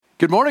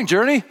Good morning,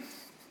 Journey.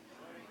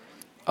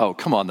 Oh,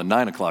 come on, the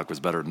 9 o'clock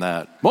was better than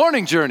that.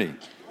 Morning, Journey. Morning.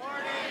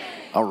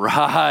 All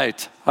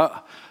right.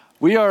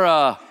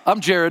 I'm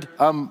Jared.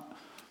 I'm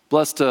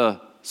blessed to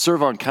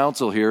serve on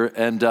council here,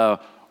 and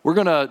we're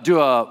going to do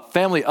a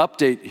family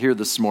update here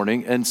this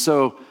morning, and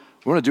so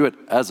we want to do it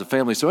as a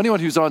family. So anyone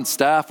who's on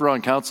staff or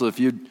on council, if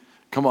you'd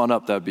come on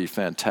up, that'd be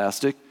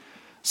fantastic.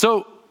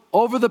 So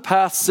over the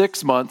past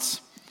 6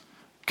 months,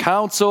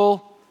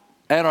 council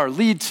and our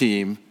lead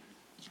team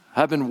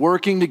have been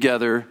working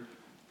together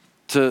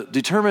to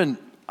determine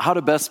how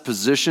to best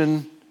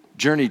position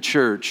Journey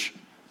Church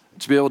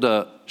to be able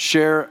to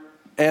share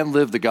and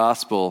live the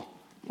gospel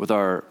with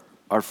our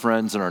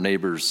friends and our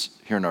neighbors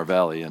here in our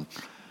valley.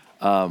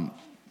 And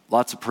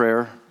lots of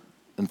prayer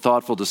and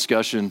thoughtful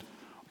discussion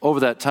over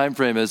that time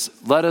frame has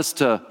led us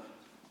to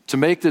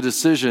make the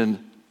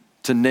decision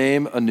to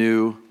name a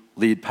new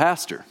lead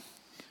pastor.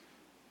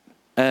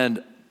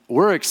 And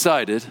we're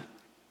excited,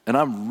 and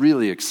I'm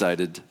really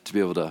excited to be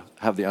able to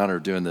have the honor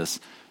of doing this,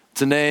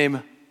 to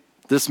name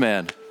this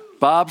man,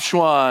 Bob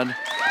Schwan,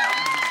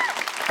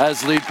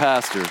 as lead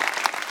pastor.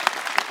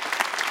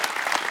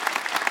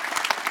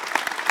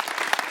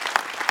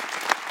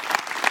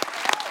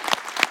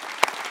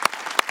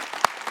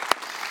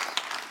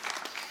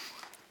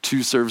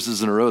 Two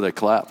services in a row, they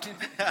clapped.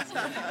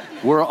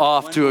 We're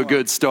off to a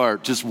good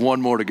start. Just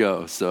one more to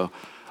go. So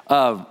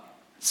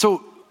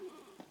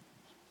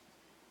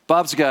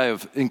Bob's a guy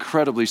of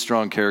incredibly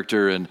strong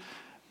character, and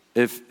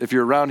if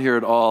you're around here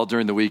at all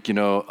during the week, you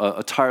know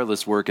a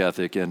tireless work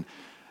ethic,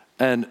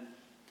 and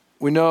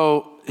we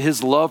know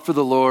his love for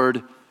the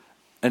Lord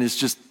and his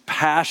just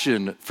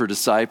passion for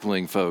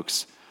discipling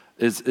folks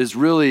is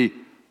really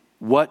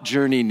what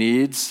Journey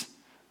needs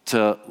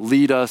to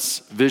lead us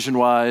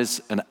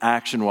vision-wise and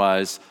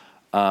action-wise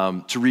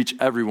to reach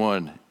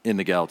everyone in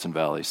the Gallatin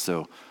Valley.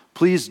 So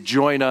please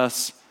join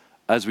us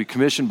as we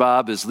commission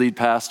Bob as lead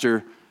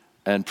pastor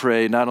and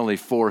pray not only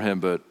for him,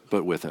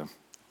 but with him.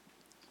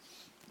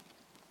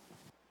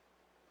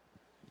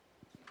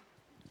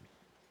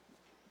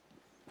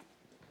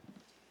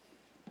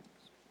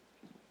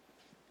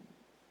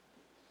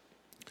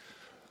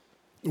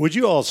 Would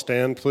you all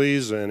stand,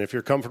 please? And if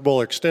you're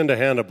comfortable, extend a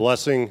hand of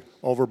blessing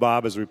over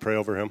Bob as we pray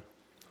over him.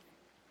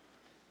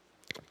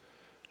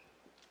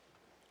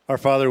 Our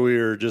Father, we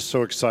are just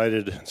so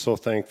excited and so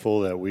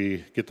thankful that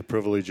we get the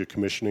privilege of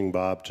commissioning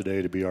Bob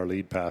today to be our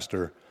lead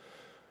pastor.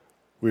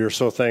 We are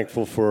so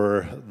thankful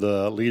for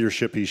the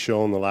leadership he's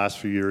shown the last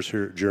few years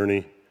here at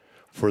Journey,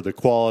 for the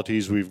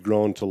qualities we've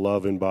grown to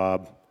love in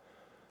Bob.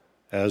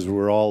 As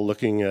we're all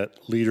looking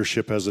at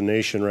leadership as a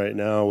nation right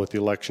now with the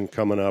election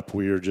coming up,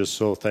 we are just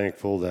so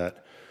thankful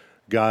that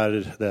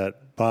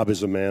Bob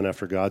is a man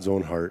after God's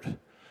own heart.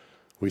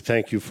 We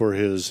thank you for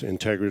his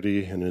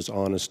integrity and his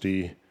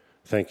honesty.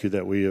 Thank you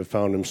that we have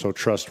found him so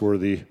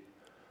trustworthy.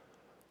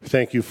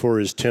 Thank you for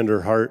his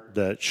tender heart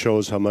that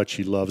shows how much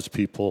he loves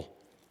people.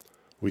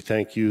 We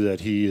thank you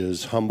that he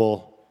is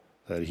humble,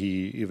 that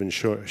he even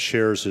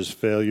shares his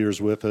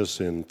failures with us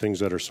in things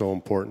that are so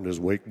important as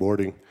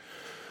wakeboarding.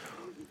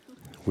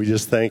 We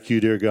just thank you,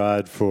 dear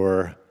God,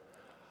 for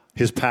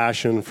his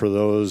passion for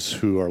those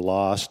who are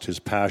lost, his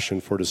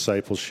passion for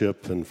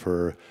discipleship and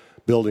for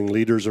building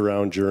leaders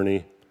around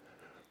Journey.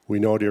 We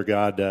know, dear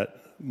God, that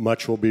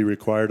much will be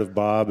required of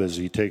Bob as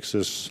he takes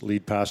this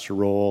lead pastor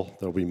role.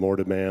 There'll be more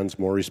demands,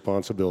 more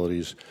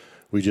responsibilities.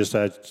 We just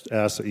ask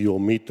that you'll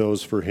meet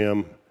those for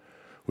him.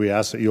 We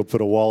ask that you'll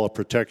put a wall of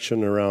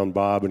protection around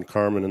Bob and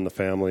Carmen and the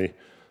family,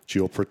 that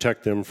you'll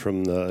protect them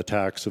from the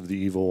attacks of the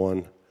evil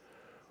one.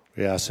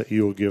 We ask that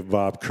you will give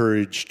Bob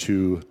courage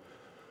to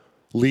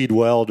lead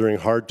well during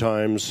hard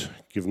times,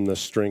 give him the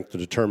strength, the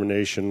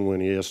determination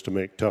when he has to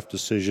make tough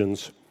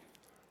decisions.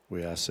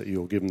 We ask that you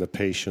will give him the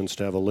patience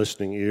to have a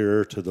listening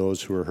ear to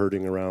those who are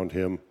hurting around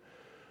him.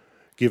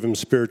 Give him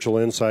spiritual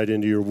insight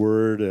into your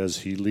word as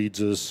he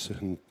leads us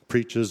and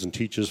preaches and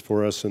teaches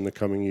for us in the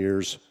coming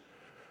years.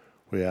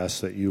 We ask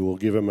that you will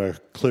give him a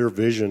clear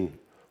vision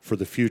for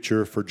the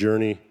future, for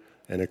Journey,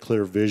 and a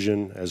clear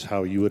vision as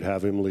how you would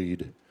have him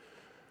lead.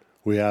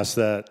 We ask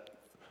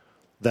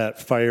that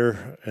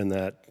fire and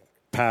that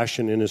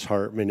passion in his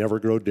heart may never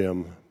grow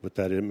dim, but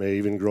that it may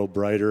even grow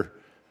brighter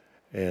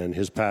and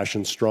his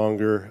passion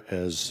stronger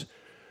as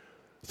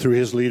through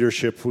his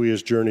leadership we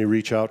as Journey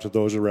reach out to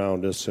those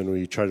around us and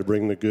we try to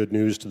bring the good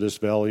news to this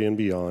valley and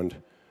beyond.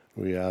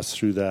 We ask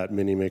through that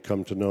many may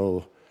come to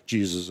know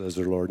Jesus as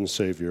their Lord and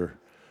Savior.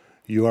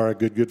 You are a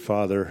good, good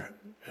Father,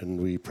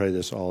 and we pray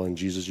this all in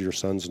Jesus, your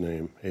Son's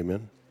name.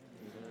 Amen.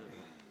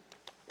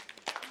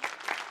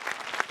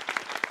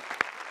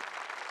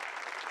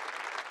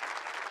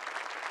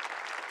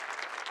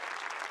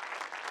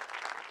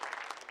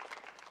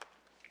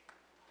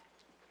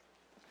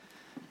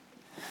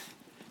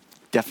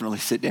 Definitely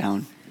sit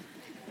down.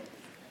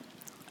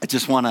 I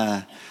just want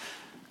to.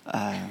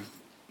 I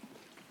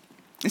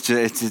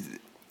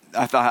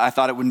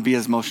thought it wouldn't be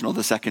as emotional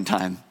the second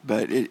time,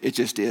 but it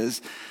just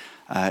is.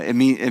 It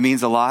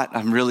means a lot.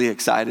 I'm really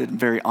excited. I'm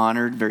very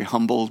honored, very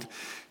humbled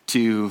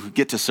to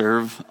get to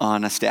serve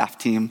on a staff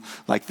team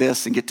like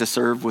this and get to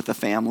serve with a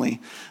family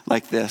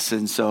like this.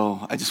 And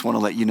so I just want to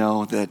let you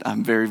know that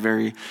I'm very,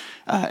 very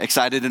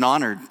excited and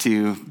honored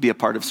to be a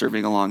part of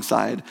serving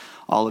alongside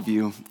all of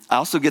you. I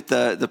also get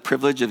the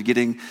privilege of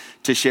getting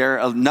to share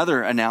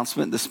another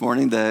announcement this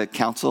morning. The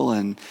council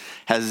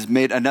has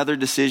made another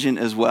decision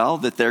as well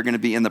that they're going to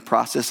be in the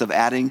process of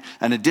adding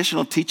an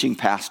additional teaching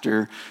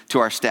pastor to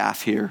our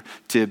staff here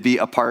to be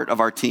a part of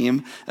our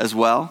team as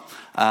well.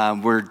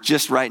 We're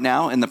just right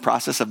now in the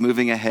process of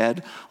moving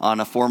ahead on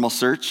a formal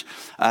search.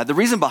 The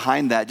reason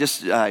behind that,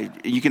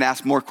 you can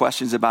ask more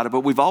questions about it,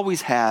 but we've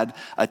always had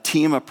a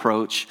team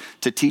approach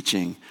to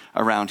teaching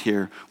around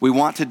here. We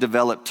want to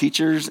develop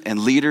teachers and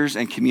leaders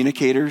and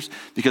communicators,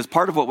 because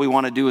part of what we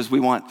want to do is we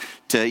want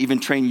to even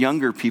train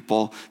younger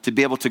people to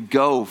be able to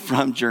go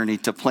from Journey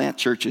to plant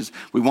churches.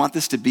 We want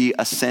this to be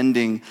a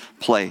sending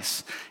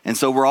place. And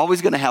so we're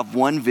always going to have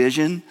one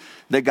vision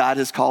that God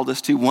has called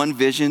us to, one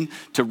vision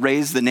to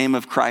raise the name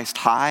of Christ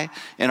high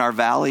in our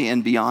valley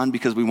and beyond,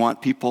 because we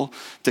want people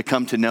to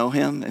come to know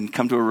him and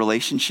come to a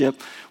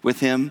relationship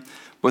with him.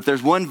 But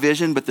there's one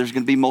vision, but there's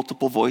going to be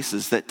multiple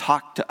voices that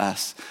talk to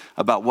us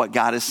about what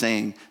God is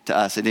saying to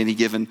us at any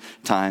given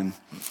time.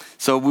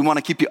 So we want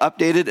to keep you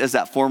updated as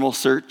that formal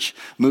search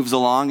moves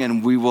along,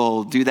 and we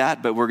will do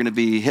that, but we're going to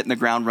be hitting the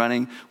ground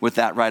running with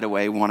that right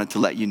away. We wanted to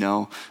let you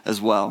know as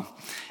well.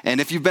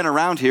 And if you've been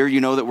around here, you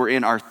know that we're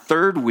in our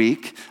third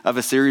week of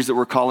a series that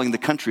we're calling The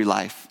Country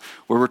Life,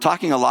 where we're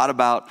talking a lot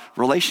about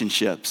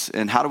relationships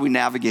and how do we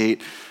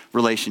navigate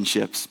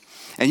relationships.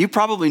 And you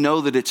probably know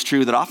that it's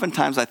true that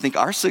oftentimes I think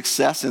our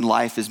success in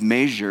life is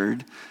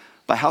measured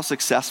by how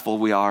successful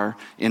we are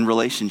in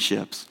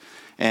relationships.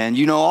 And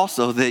you know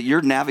also that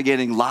you're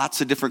navigating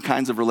lots of different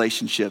kinds of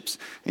relationships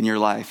in your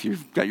life.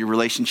 You've got your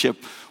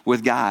relationship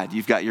with God.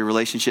 You've got your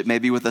relationship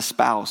maybe with a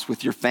spouse,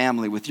 with your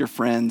family, with your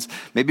friends,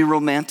 maybe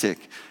romantic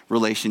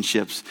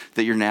relationships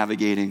that you're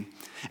navigating.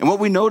 And what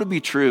we know to be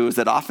true is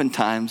that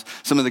oftentimes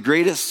some of the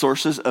greatest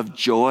sources of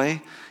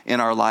joy in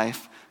our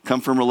life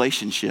come from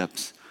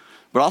relationships.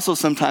 But also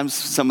sometimes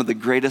some of the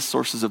greatest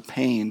sources of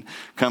pain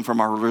come from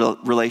our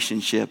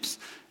relationships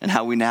and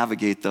how we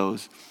navigate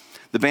those.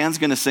 The band's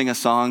going to sing a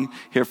song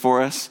here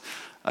for us,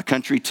 a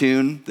country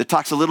tune that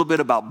talks a little bit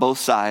about both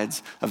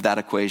sides of that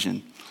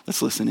equation.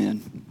 Let's listen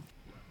in.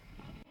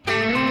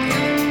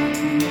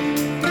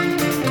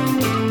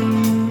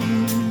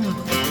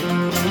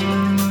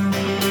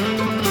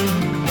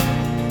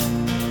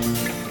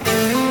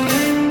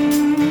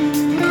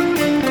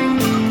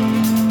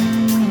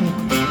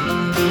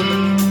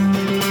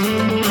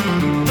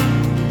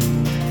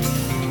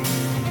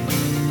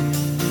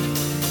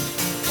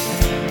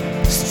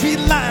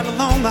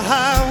 The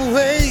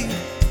highway,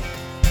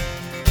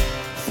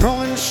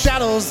 throwing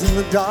shadows in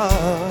the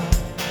dark,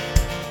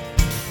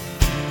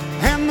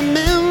 and the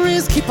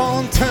memories keep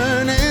on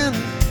turning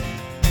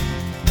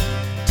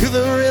to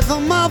the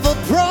rhythm of a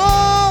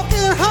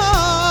broken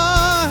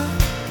heart.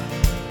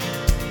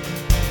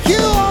 You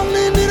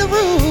only need a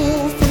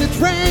roof when it's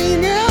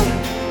raining.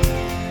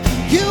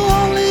 You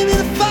only need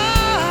a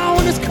fire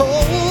when it's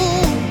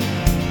cold.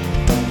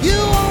 You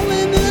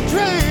only need a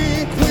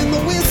drink when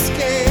the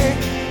whiskey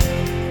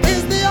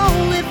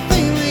only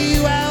thing that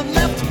you have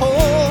left to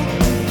hold.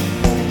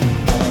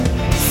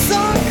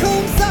 Sun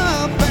comes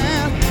up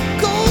and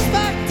goes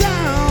back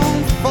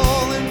down,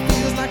 falling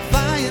feels like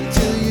flying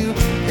till you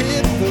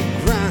hit the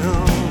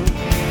ground.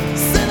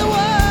 Say the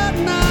word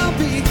and I'll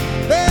be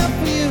there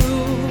for you.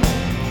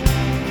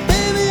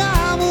 Baby,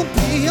 I will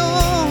be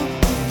your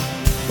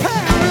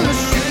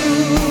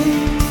parachute.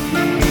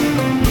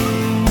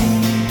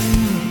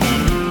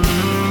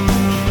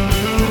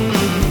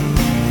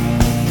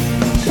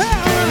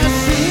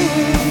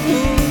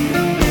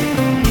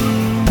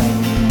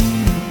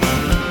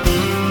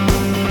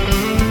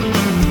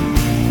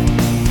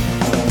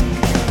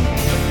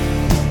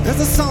 There's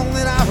a song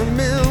that I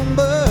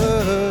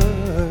remember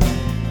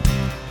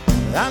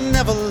I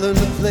never learned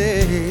to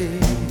play,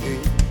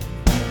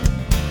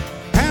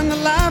 and a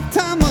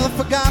lifetime of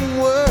forgotten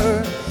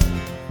words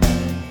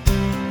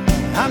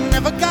I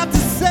never got to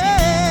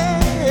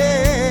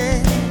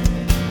say.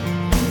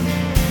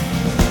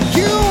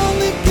 You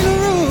only get a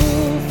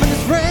roof when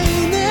it's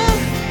raining.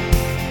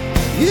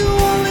 You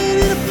only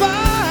need a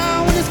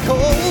fire when it's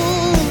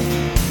cold.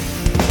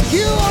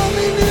 You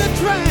only need a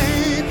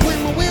drink when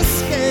the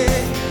whiskey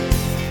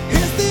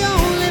is the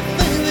only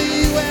thing that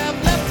you have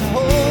left to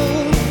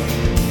hold.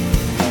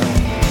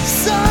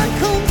 Sun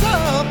comes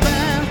up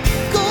and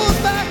goes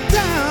back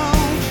down,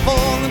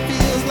 falling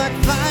feels like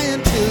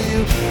flying till you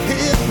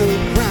hit the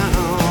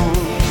ground.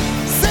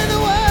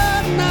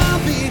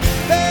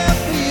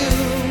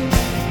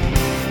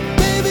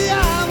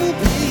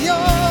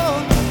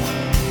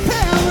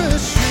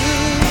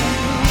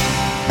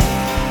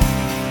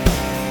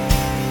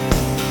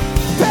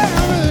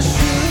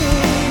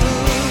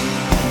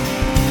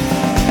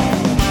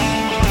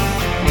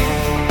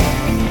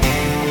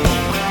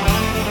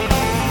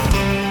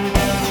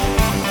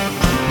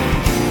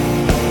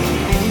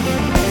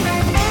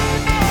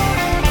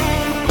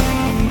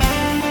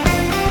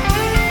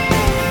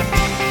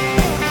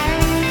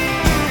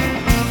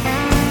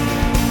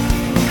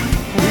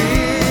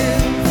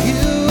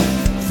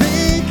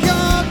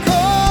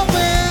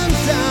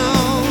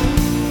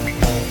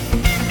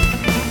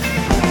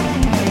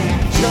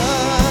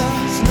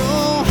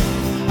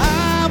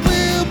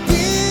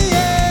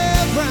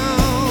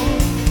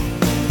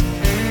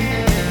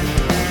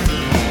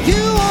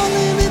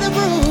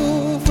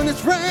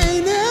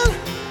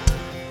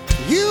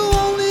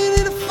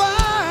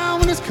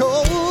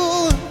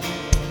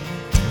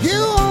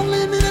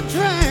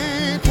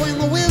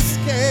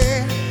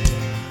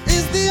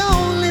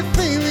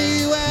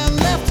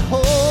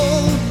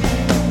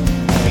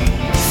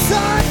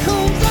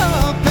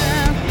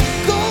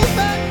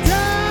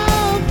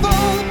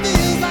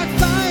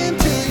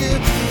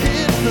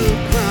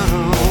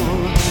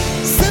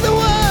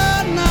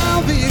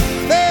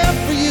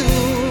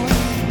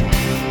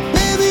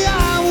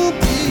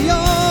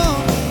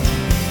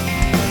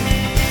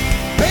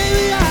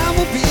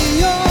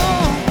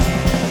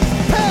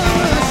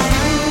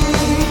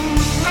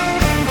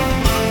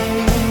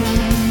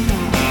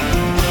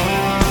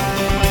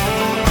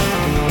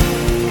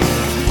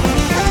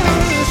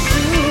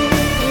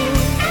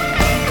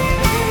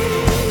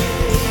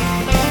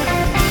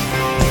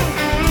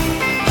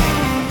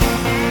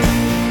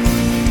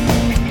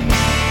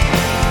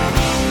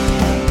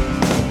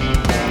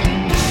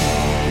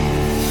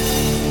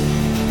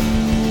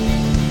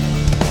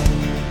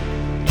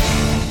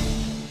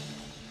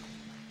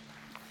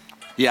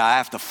 Yeah, I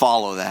have to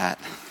follow that.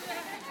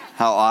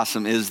 How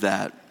awesome is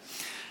that?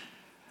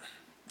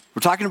 We're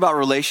talking about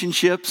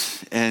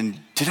relationships, and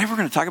today we're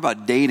going to talk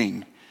about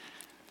dating.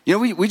 You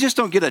know, we just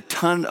don't get a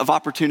ton of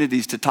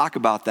opportunities to talk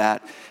about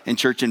that in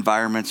church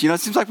environments. You know,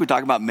 it seems like we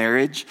talk about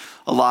marriage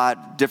a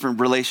lot, different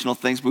relational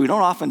things, but we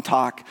don't often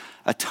talk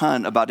a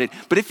ton about it.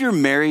 But if you're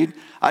married,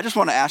 I just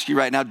want to ask you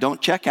right now,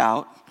 don't check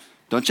out.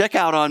 Don't check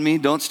out on me.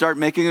 Don't start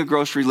making a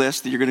grocery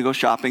list that you're going to go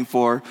shopping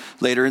for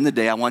later in the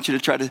day. I want you to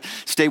try to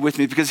stay with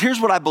me, because here's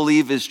what I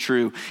believe is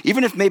true.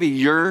 Even if maybe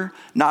you're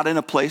not in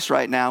a place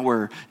right now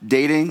where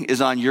dating is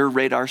on your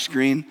radar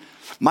screen,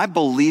 my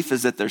belief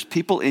is that there's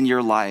people in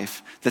your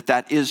life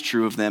that is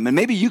true of them. And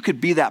maybe you could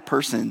be that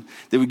person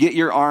that would get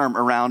your arm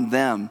around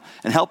them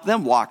and help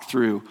them walk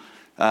through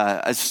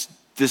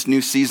this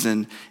new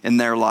season in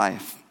their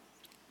life.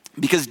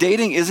 Because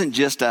dating isn't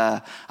just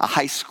a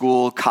high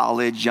school,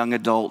 college, young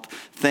adult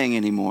thing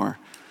anymore.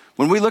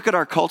 When we look at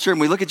our culture and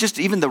we look at just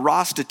even the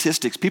raw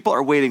statistics, people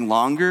are waiting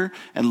longer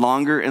and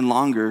longer and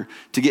longer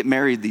to get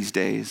married these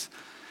days.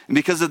 And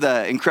because of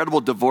the incredible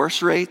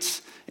divorce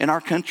rates in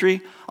our country,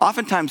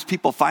 oftentimes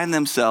people find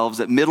themselves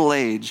at middle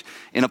age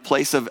in a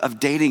place of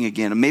dating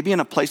again, and maybe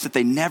in a place that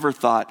they never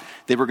thought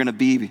they were going to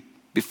be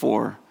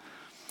before.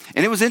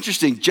 And it was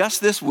interesting, just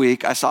this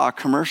week I saw a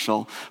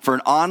commercial for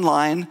an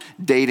online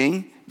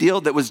dating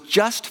deal that was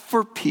just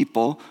for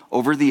people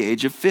over the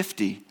age of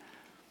 50.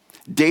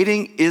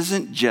 Dating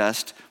isn't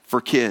just for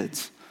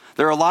kids.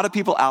 There are a lot of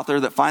people out there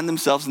that find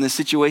themselves in this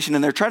situation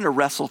and they're trying to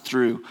wrestle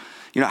through,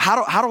 you know,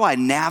 how do I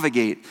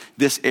navigate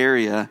this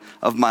area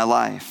of my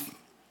life?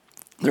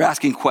 They're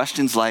asking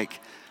questions like,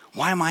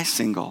 why am I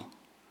single?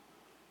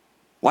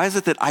 Why is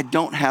it that I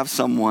don't have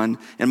someone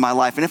in my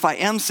life? And if I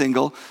am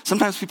single,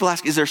 sometimes people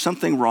ask, is there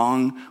something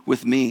wrong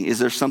with me? Is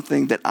there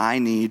something that I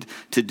need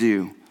to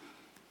do?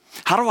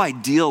 How do I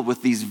deal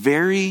with these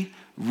very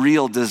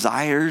real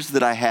desires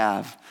that I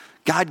have,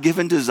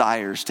 God-given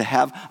desires to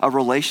have a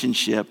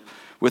relationship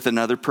with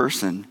another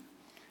person?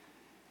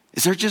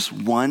 Is there just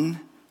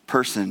one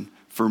person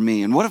for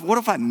me? And what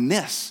if I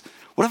miss?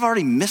 What if I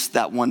already missed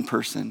that one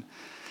person?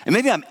 And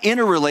maybe I'm in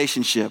a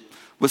relationship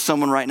with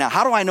someone right now.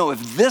 How do I know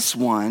if this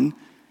one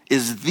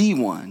is the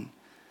one?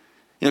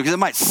 You know, because it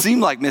might seem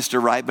like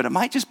Mr. Right, but it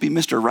might just be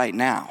Mr. Right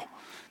now.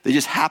 They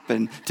just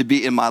happen to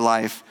be in my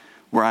life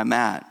where I'm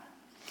at.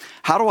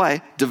 How do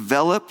I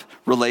develop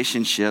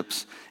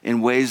relationships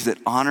in ways that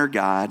honor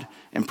God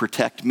and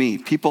protect me?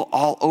 People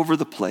all over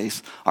the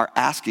place are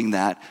asking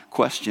that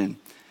question.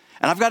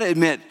 And I've got to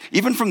admit,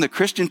 even from the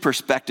Christian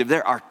perspective,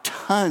 there are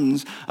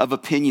tons of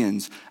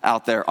opinions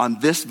out there on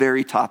this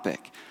very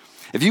topic.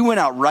 If you went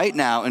out right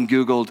now and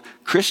Googled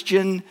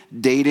Christian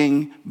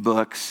dating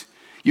books,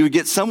 you would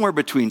get somewhere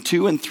between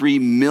 2 and 3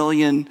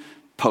 million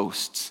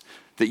posts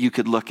that you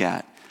could look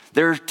at.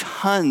 There are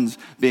tons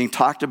being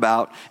talked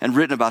about and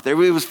written about there.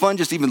 It was fun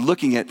just even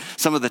looking at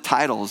some of the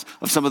titles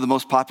of some of the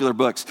most popular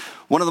books.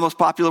 One of the most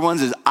popular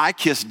ones is I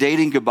Kissed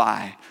Dating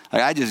Goodbye.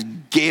 Like, I just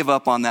gave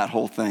up on that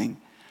whole thing.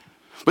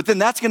 But then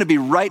that's going to be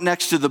right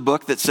next to the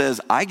book that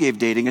says I Gave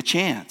Dating a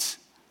Chance.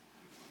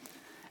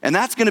 And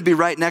that's going to be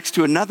right next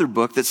to another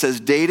book that says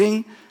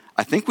dating,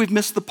 I think we've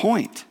missed the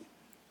point.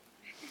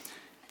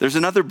 There's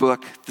another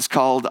book that's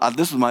called,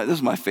 this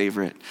is my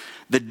favorite,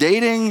 The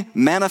Dating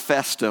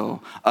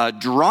Manifesto, a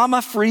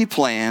drama-free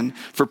plan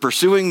for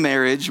pursuing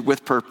marriage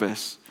with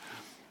purpose.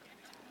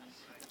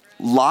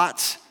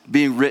 Lots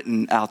being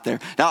written out there.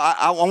 Now,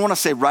 I want to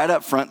say right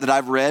up front that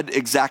I've read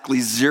exactly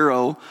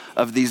 0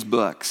 of these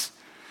books.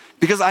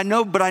 Because I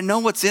know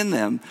what's in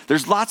them.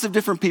 There's lots of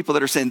different people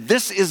that are saying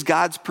this is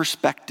God's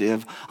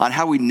perspective on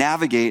how we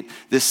navigate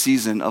this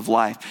season of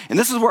life. And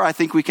this is where I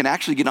think we can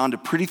actually get onto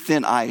pretty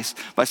thin ice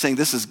by saying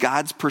this is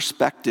God's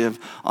perspective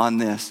on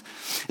this.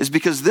 Is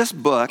because this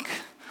book,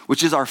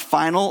 which is our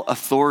final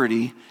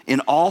authority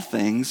in all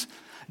things,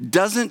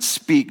 doesn't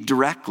speak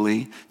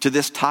directly to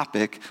this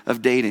topic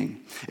of dating.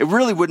 It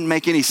really wouldn't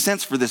make any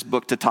sense for this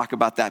book to talk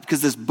about that,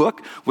 because this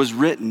book was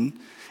written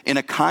in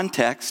a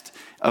context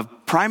of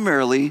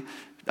primarily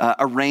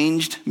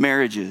arranged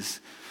marriages.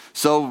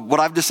 So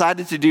what I've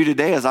decided to do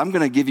today is I'm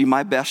going to give you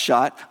my best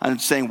shot on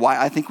saying why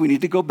I think we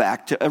need to go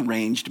back to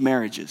arranged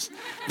marriages.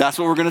 That's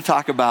what we're going to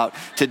talk about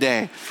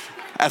today.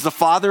 As a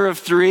father of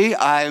 3,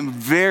 I'm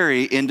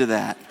very into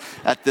that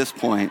at this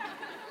point.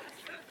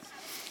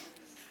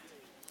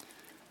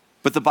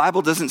 But the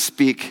Bible doesn't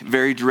speak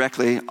very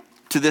directly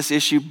to this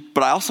issue,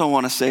 but I also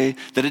want to say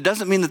that it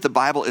doesn't mean that the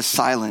Bible is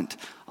silent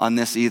on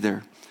this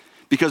either.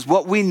 Because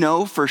what we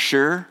know for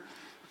sure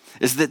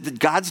is that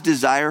God's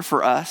desire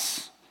for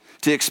us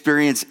to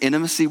experience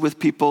intimacy with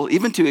people,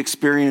 even to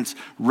experience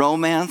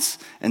romance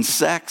and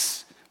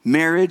sex,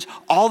 marriage,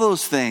 all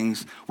those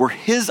things were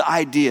his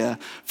idea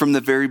from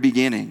the very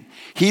beginning.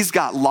 He's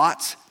got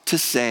lots to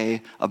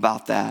say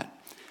about that.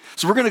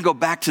 So we're going to go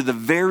back to the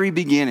very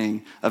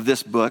beginning of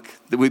this book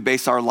that we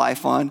base our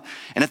life on.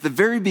 And at the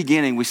very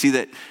beginning, we see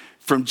that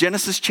from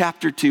Genesis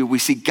chapter 2, we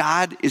see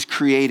God is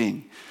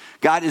creating.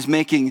 God is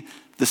making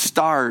the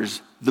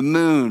stars the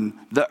moon,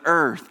 the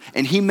earth,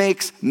 and he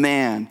makes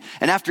man.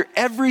 And after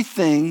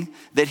everything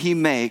that he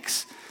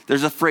makes,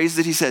 there's a phrase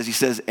that he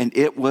says, and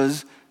it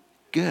was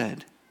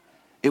good.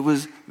 It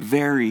was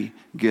very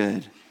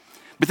good.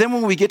 But then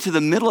when we get to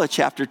the middle of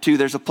chapter 2,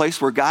 there's a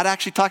place where God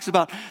actually talks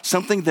about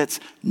something that's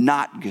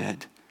not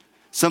good,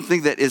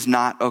 something that is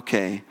not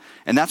okay.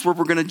 And that's where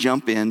we're going to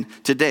jump in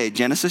today.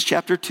 Genesis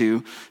chapter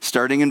 2,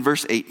 starting in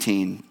verse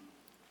 18.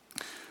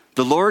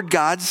 The Lord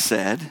God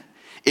said,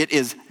 "It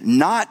is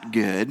not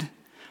good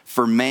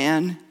for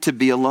man to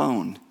be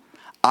alone.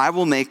 I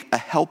will make a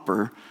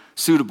helper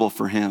suitable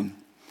for him."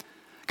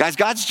 Guys,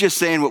 God's just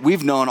saying what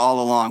we've known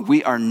all along.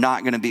 We are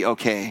not going to be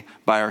okay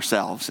by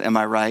ourselves. Am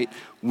I right?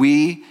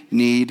 We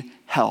need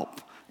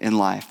help in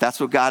life. That's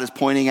what God is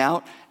pointing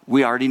out.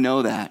 We already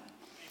know that.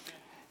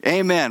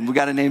 Amen. We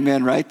got an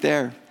amen right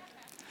there.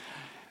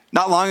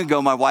 Not long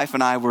ago, my wife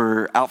and I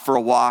were out for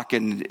a walk,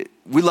 and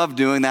we love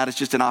doing that. It's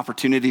just an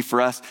opportunity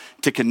for us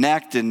to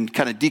connect and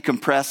kind of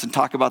decompress and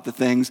talk about the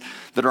things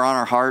that are on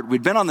our heart.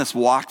 We'd been on this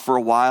walk for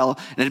a while,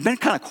 and it had been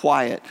kind of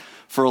quiet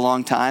for a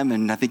long time,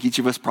 and I think each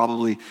of us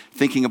probably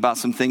thinking about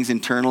some things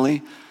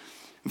internally.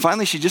 And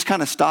finally, she just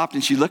kind of stopped,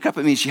 and she looked up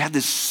at me, and she had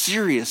this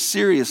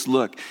serious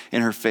look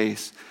in her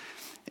face.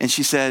 And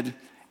she said,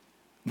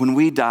 "When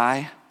we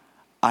die,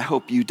 I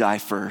hope you die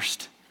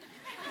first."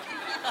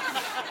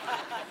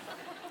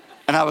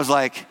 And I was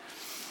like,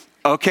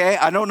 okay,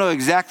 I don't know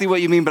exactly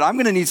what you mean, but I'm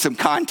going to need some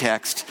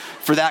context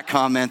for that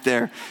comment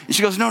there. And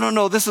she goes,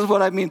 no, this is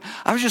what I mean.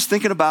 I was just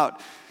thinking about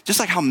just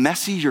like how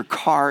messy your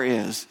car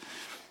is.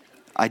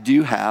 I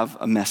do have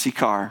a messy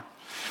car.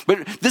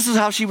 But this is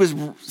how she was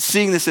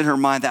seeing this in her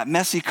mind, that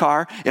messy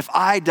car. If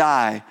I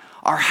die,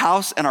 our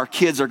house and our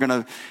kids they're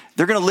going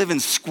to live in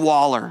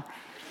squalor.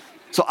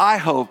 So I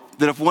hope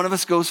that if one of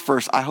us goes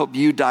first, I hope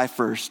you die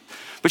first.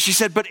 But she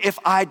said, but if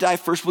I die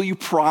first, will you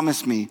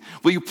promise me?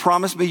 Will you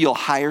promise me you'll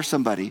hire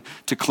somebody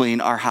to clean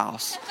our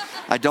house?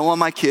 I don't want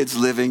my kids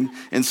living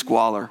in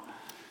squalor.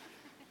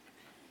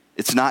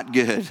 It's not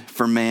good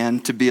for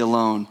man to be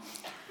alone.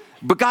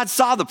 But God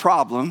saw the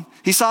problem.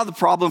 He saw the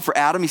problem for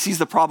Adam. He sees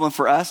the problem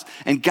for us.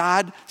 And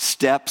God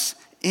steps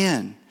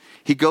in.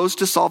 He goes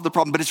to solve the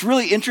problem. But it's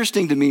really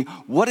interesting to me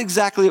what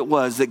exactly it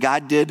was that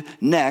God did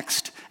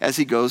next as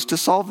he goes to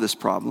solve this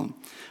problem.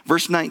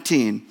 Verse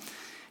 19,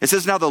 it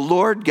says, "Now the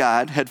Lord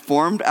God had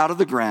formed out of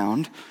the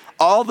ground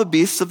all the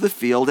beasts of the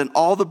field and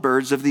all the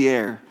birds of the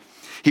air.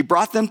 He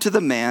brought them to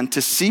the man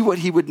to see what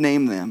he would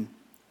name them.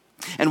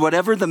 And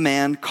whatever the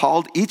man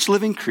called each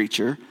living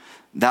creature,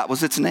 that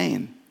was its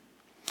name.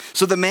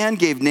 So the man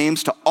gave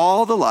names to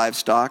all the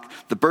livestock,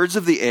 the birds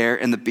of the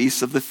air, and the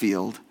beasts of the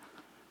field.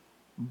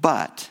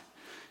 But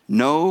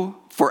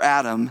for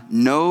Adam,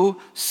 no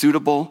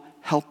suitable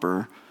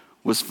helper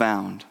was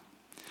found."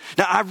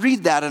 Now, I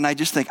read that and I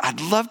just think,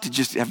 I'd love to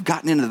just have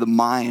gotten into the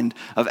mind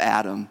of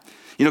Adam.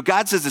 You know,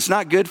 God says it's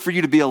not good for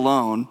you to be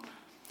alone.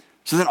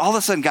 So then all of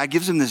a sudden, God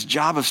gives him this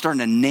job of starting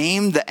to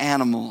name the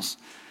animals.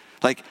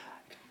 Like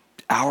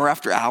hour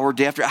after hour,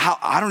 day after hour.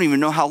 I don't even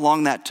know how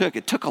long that took.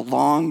 It took a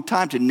long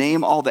time to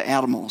name all the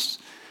animals.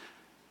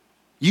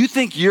 You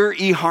think your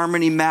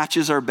eHarmony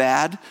matches are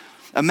bad?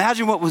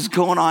 Imagine what was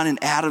going on in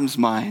Adam's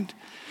mind.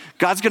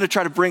 God's going to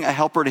try to bring a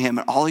helper to him,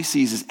 and all he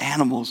sees is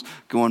animals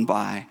going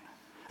by.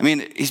 I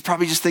mean, he's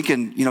probably just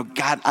thinking,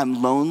 God,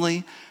 I'm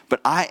lonely,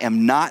 but I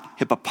am not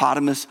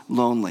hippopotamus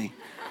lonely.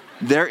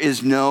 There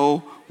is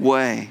no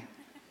way.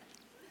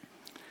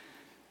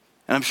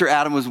 And I'm sure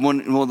Adam was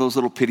one of those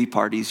little pity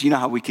parties. You know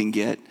how we can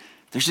get.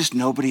 There's just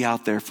nobody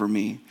out there for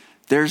me.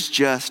 There's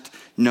just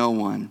no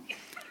one.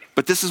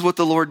 But this is what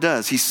the Lord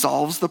does. He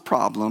solves the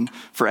problem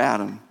for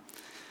Adam.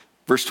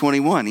 Verse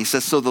 21, he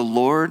says, "So the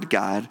Lord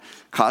God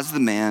caused the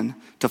man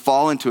to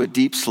fall into a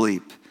deep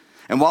sleep.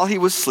 And while he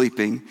was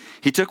sleeping,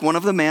 he took one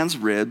of the man's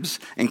ribs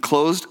and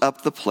closed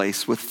up the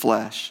place with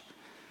flesh.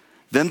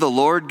 Then the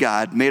Lord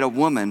God made a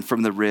woman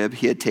from the rib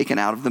he had taken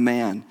out of the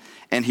man,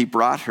 and he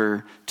brought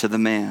her to the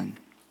man.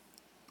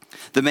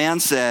 The man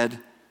said,"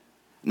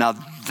 now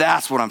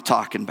that's what I'm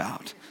talking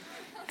about.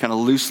 Kind of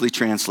loosely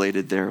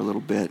translated there a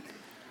little bit.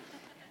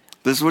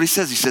 This is what he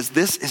says. He says,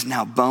 "This is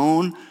now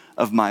bone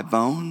of my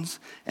bones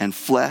and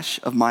flesh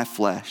of my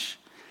flesh.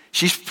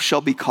 She shall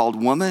be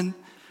called woman,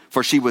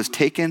 for she was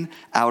taken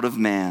out of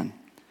man.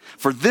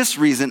 For this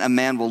reason, a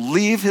man will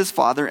leave his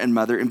father and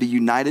mother and be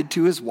united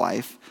to his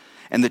wife,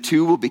 and the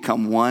two will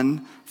become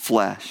one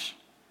flesh.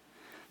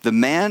 The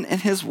man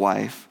and his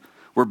wife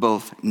were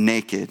both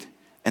naked,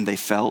 and they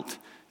felt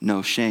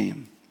no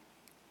shame."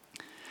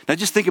 Now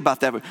just think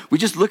about that. We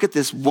just look at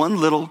this one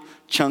little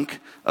chunk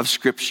of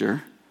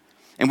scripture,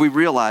 and we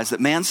realize that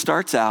man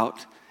starts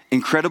out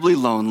incredibly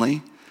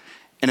lonely,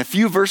 and a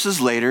few verses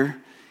later,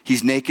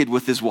 he's naked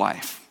with his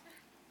wife.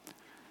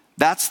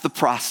 That's the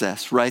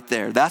process right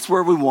there. That's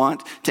where we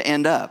want to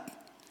end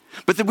up.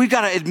 But then we've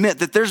got to admit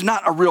that there's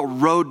not a real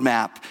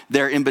roadmap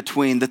there in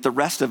between that the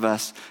rest of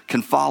us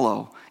can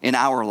follow in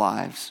our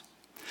lives.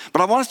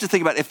 But I want us to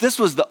think about if this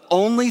was the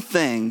only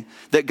thing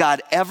that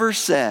God ever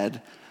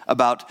said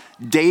about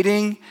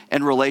dating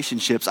and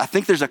relationships, I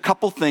think there's a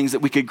couple things that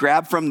we could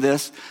grab from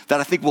this that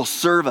I think will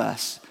serve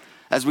us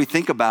as we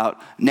think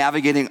about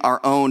navigating our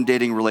own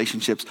dating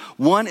relationships.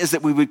 One is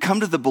that we would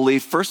come to the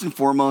belief, first and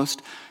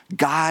foremost,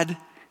 God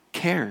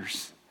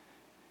cares.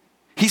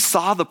 He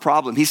saw the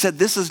problem. He said,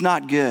 this is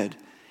not good.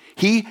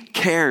 He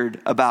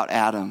cared about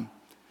Adam.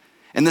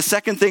 And the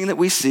second thing that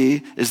we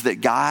see is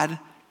that God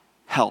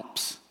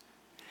helps.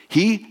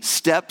 He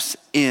steps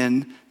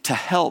in to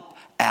help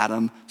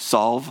Adam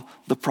solve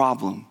the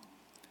problem.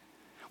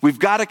 We've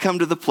got to come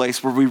to the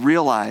place where we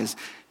realize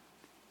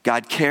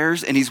God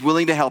cares and he's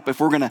willing to help if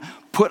we're going to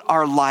put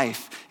our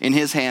life in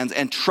his hands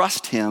and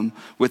trust him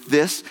with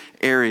this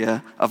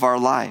area of our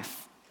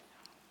life.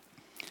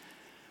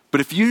 But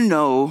if you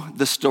know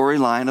the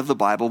storyline of the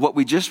Bible, what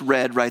we just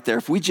read right there,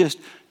 if we just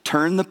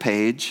turn the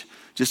page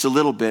just a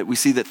little bit, we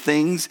see that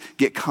things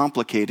get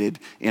complicated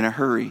in a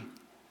hurry.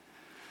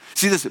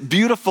 See, this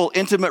beautiful,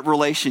 intimate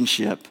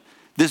relationship,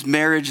 this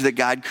marriage that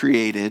God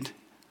created,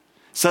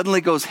 suddenly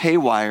goes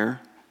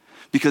haywire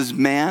because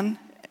man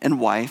and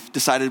wife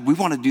decided we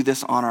want to do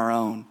this on our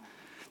own.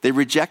 They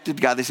rejected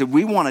God. They said,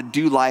 we want to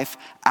do life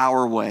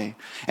our way.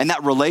 And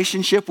that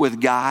relationship with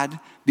God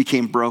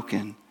became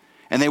broken.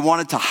 And they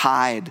wanted to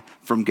hide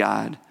from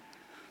God.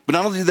 But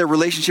not only did their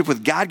relationship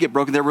with God get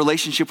broken, their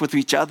relationship with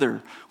each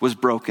other was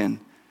broken.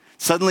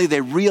 Suddenly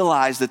they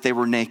realized that they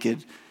were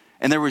naked.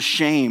 And there was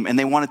shame. And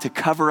they wanted to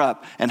cover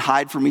up and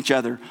hide from each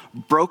other.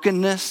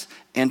 Brokenness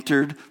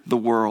entered the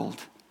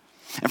world.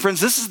 And friends,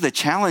 this is the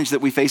challenge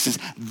that we face.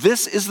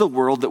 This is the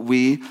world that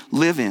we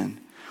live in.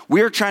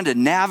 We are trying to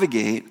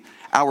navigate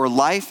our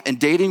life and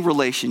dating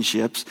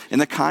relationships in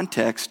the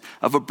context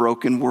of a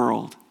broken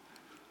world.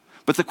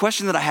 But the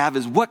question that I have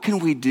is, what can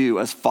we do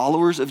as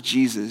followers of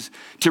Jesus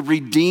to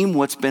redeem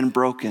what's been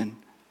broken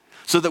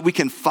so that we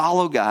can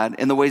follow God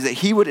in the ways that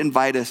he would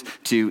invite us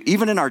to,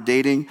 even in our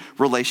dating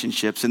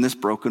relationships in this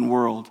broken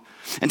world?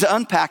 And to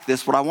unpack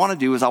this, what I want to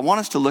do is I want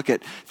us to look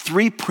at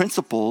 3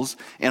 principles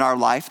in our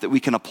life that we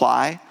can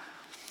apply.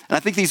 And I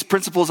think these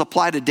principles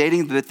apply to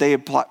dating, but they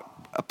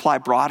apply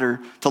broader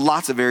to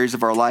lots of areas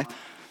of our life.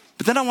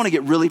 But then I want to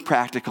get really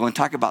practical and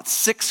talk about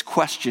 6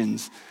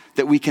 questions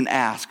that we can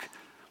ask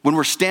when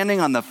we're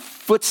standing on the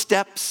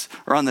footsteps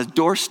or on the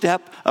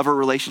doorstep of a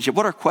relationship.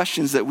 What are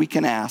questions that we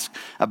can ask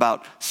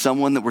about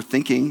someone that we're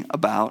thinking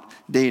about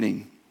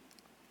dating?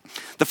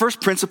 The first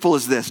principle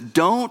is this: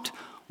 don't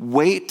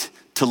wait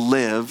to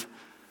live.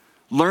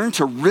 Learn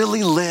to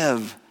really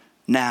live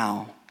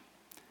now.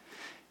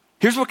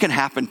 Here's what can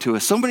happen to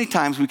us. So many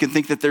times we can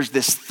think that there's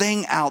this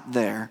thing out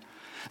there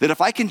that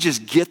if I can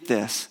just get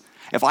this,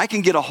 if I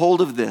can get a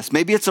hold of this,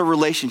 maybe it's a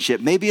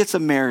relationship, maybe it's a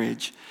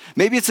marriage,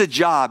 maybe it's a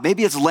job,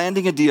 maybe it's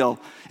landing a deal.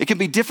 It can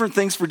be different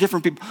things for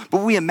different people,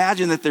 but we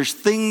imagine that there's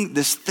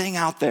this thing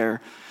out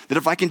there that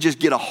if I can just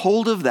get a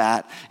hold of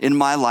that in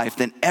my life,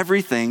 then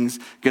everything's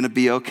going to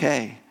be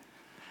okay.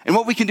 And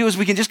what we can do is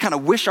we can just kind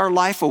of wish our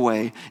life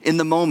away in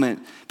the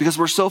moment because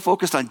we're so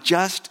focused on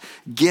just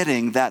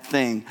getting that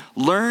thing.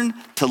 Learn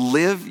to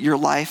live your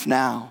life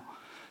now.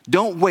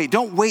 Don't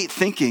wait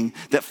thinking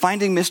that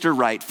finding Mr.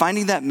 Right,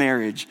 finding that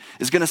marriage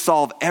is going to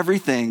solve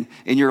everything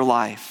in your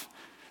life,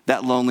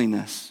 that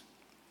loneliness.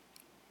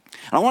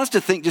 And I want us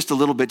to think just a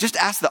little bit, just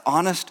ask the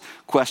honest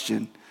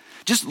question.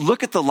 Just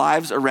look at the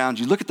lives around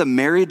you. Look at the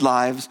married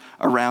lives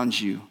around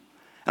you.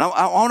 And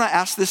I want to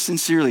ask this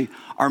sincerely.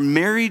 Are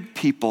married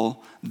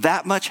people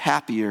that much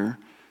happier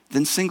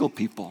than single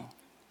people?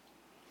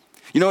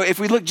 You know, if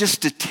we look just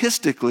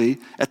statistically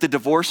at the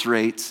divorce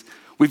rates,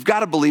 we've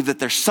got to believe that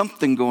there's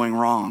something going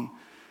wrong,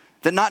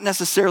 that not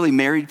necessarily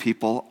married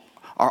people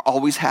are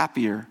always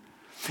happier.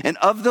 And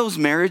of those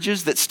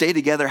marriages that stay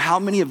together, how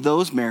many of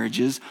those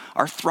marriages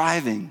are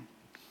thriving?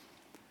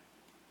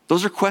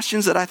 Those are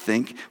questions that I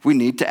think we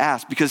need to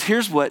ask, because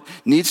here's what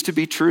needs to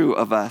be true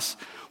of us.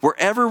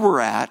 Wherever we're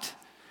at,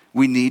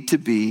 we need to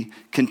be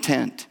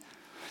content.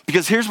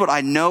 Because here's what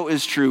I know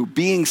is true.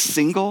 Being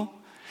single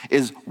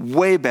is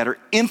way better,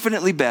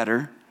 infinitely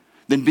better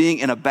than being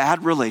in a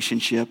bad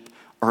relationship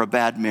or a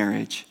bad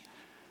marriage.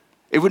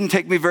 It wouldn't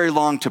take me very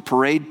long to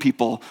parade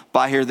people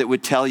by here that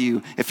would tell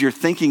you, if you're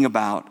thinking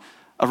about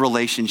a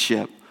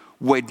relationship,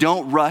 wait,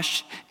 don't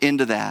rush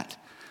into that.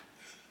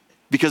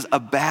 Because a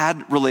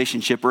bad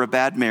relationship or a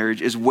bad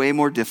marriage is way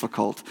more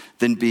difficult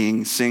than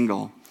being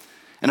single.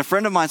 And a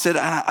friend of mine said,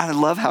 I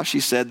love how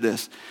she said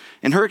this.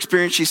 In her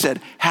experience, she said,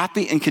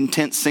 happy and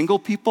content single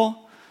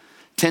people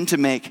tend to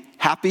make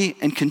happy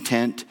and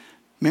content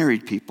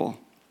married people.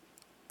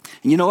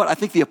 And you know what? I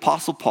think the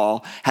Apostle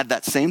Paul had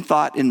that same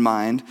thought in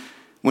mind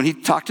when he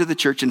talked to the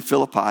church in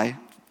Philippi,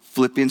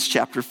 Philippians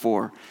chapter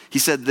 4. He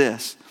said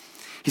this.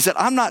 He said,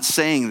 I'm not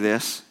saying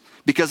this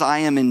because I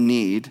am in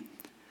need,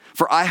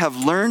 for I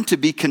have learned to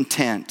be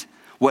content,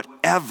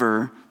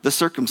 whatever the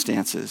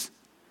circumstances.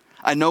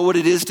 I know what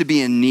it is to be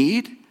in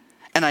need,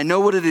 and I know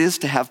what it is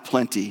to have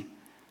plenty.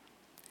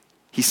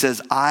 He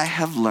says, I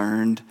have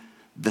learned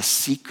the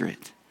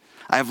secret.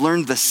 I have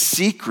learned the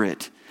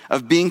secret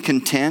of being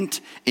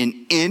content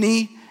in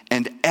any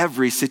and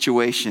every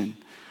situation,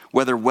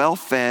 whether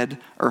well-fed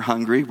or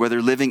hungry,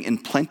 whether living in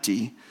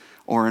plenty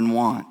or in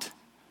want.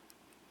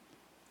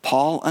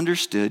 Paul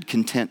understood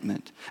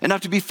contentment. And now,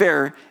 to be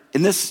fair,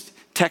 in this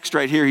text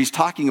right here, he's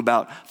talking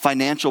about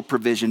financial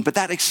provision, but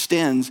that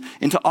extends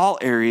into all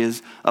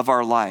areas of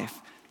our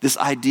life, this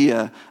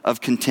idea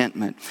of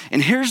contentment.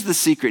 And here's the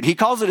secret. He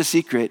calls it a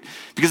secret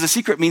because the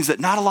secret means that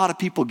not a lot of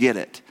people get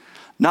it.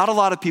 Not a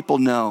lot of people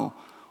know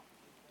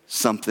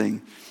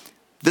something.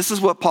 This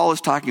is what Paul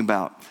is talking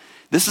about.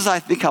 This is, I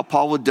think, how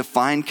Paul would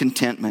define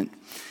contentment.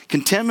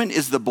 Contentment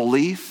is the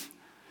belief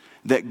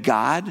that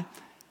God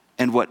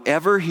and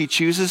whatever he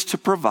chooses to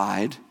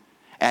provide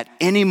at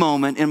any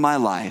moment in my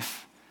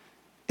life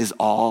is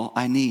all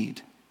I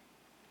need.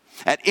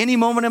 At any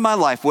moment in my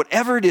life,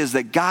 whatever it is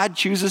that God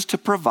chooses to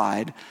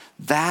provide,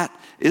 that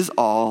is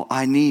all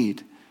I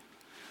need.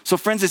 So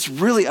friends, it's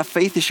really a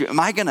faith issue. Am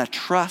I going to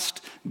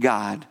trust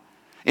God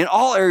in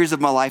all areas of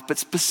my life, but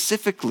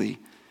specifically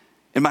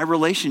in my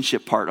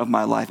relationship part of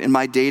my life, in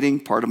my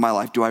dating part of my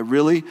life? Do I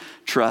really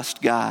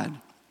trust God?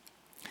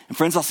 And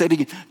friends, I'll say it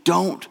again,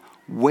 don't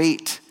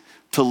wait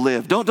to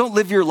live. Don't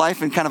live your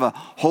life in kind of a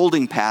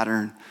holding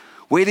pattern,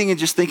 waiting and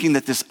just thinking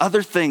that this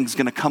other thing's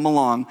going to come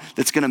along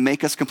that's going to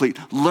make us complete.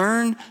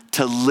 Learn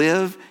to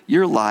live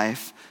your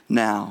life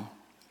now.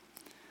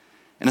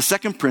 And a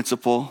second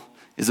principle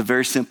is a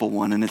very simple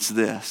one, and it's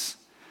this: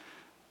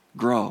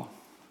 grow.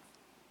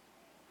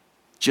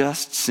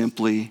 Just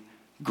simply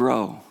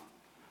grow.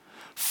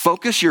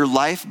 Focus your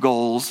life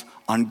goals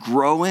on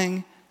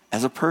growing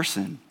as a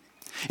person.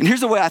 And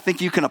here's the way I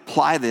think you can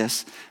apply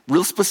this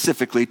real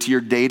specifically to your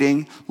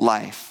dating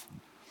life.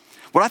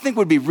 What I think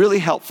would be really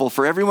helpful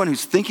for everyone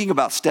who's thinking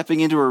about stepping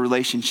into a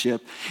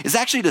relationship is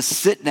actually to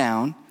sit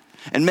down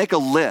and make a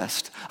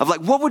list of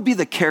what would be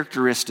the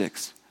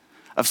characteristics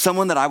of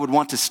someone that I would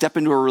want to step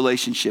into a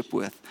relationship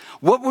with.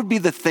 What would be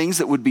the things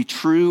that would be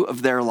true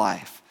of their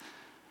life?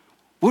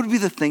 What would be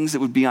the things that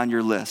would be on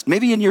your list?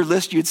 Maybe in your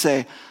list you'd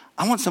say,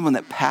 I want someone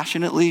that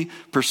passionately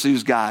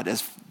pursues God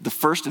as the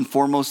first and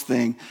foremost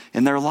thing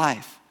in their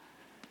life.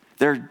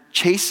 They're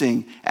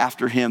chasing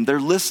after him. They're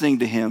listening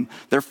to him.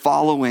 They're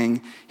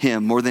following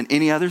him more than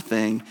any other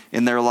thing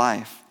in their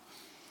life.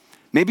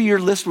 Maybe your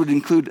list would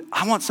include,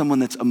 I want someone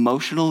that's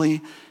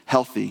emotionally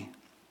healthy.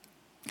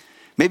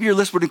 Maybe your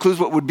list would include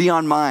what would be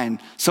on mine,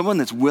 someone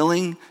that's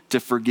willing to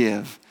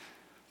forgive,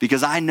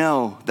 because I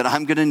know that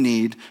I'm going to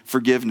need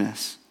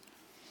forgiveness.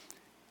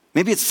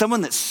 Maybe it's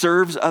someone that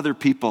serves other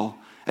people.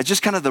 It's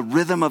just kind of the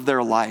rhythm of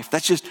their life.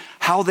 That's just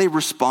how they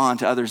respond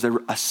to others. They're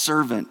a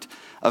servant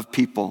of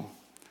people.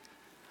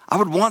 I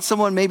would want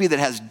someone maybe that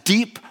has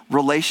deep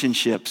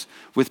relationships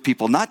with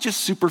people, not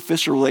just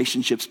superficial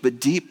relationships,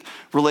 but deep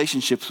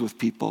relationships with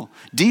people,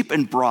 deep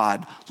and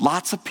broad,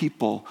 lots of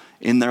people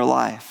in their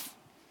life.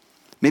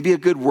 Maybe a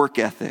good work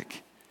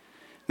ethic.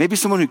 Maybe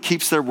someone who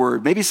keeps their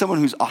word. Maybe someone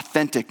who's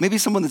authentic. Maybe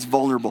someone that's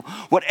vulnerable.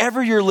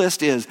 Whatever your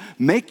list is,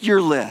 make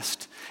your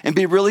list and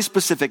be really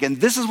specific. And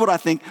this is what I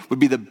think would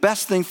be the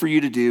best thing for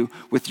you to do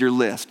with your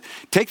list.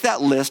 Take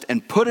that list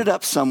and put it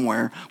up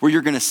somewhere where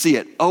you're going to see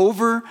it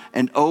over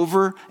and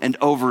over and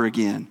over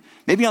again.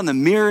 Maybe on the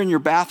mirror in your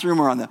bathroom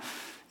or on the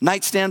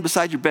nightstand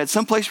beside your bed,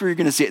 someplace where you're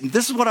going to see it. And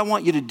this is what I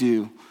want you to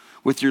do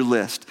with your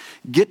list.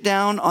 Get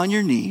down on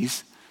your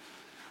knees,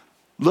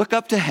 look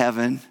up to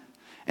heaven,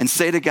 and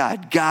say to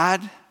God,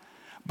 God,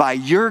 by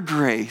your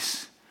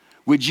grace,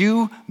 would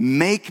you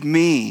make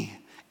me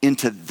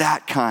into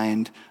that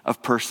kind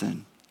of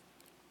person?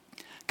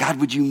 God,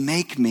 would you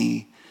make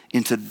me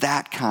into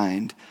that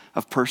kind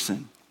of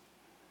person?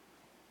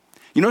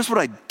 You notice what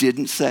I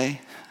didn't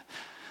say?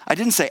 I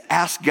didn't say,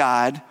 ask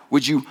God,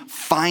 would you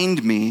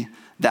find me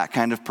that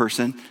kind of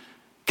person?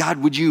 God,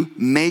 would you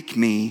make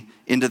me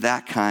into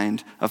that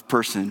kind of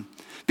person?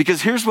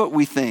 Because here's what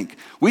we think.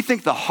 We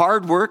think the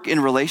hard work in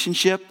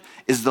relationship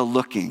is the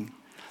looking,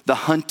 the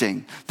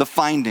hunting, the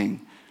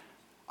finding.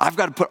 I've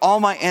got to put all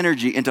my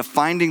energy into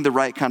finding the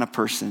right kind of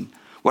person.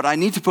 What I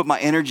need to put my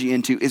energy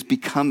into is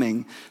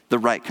becoming the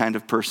right kind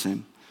of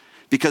person.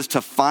 Because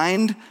to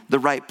find the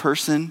right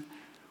person,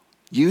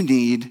 you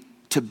need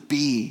to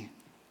be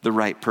the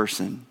right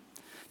person.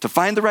 To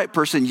find the right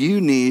person,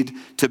 you need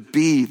to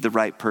be the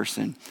right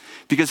person.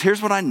 Because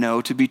here's what I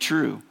know to be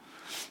true.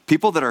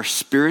 People that are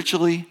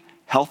spiritually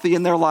healthy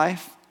in their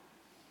life,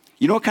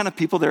 you know what kind of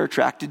people they're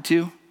attracted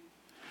to?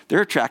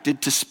 They're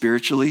attracted to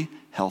spiritually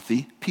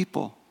healthy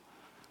people.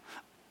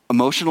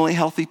 Emotionally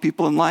healthy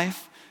people in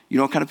life, you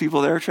know what kind of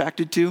people they're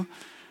attracted to?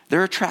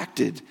 They're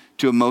attracted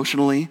to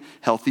emotionally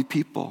healthy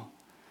people.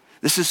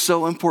 This is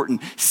so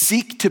important.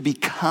 Seek to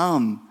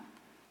become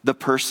the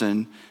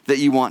person that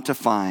you want to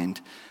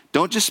find.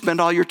 Don't just spend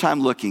all your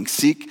time looking.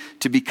 Seek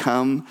to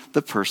become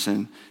the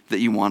person that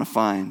you want to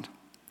find.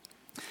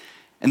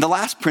 And the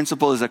last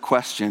principle is a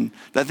question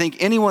that I think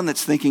anyone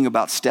that's thinking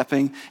about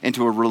stepping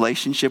into a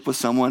relationship with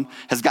someone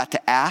has got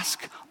to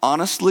ask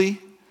honestly,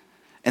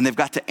 and they've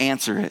got to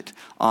answer it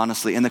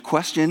honestly. And the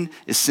question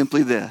is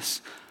simply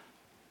this: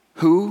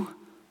 who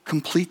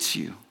completes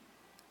you?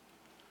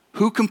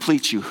 Who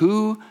completes you?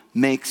 Who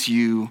makes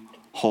you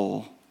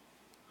whole?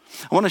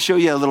 I want to show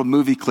you a little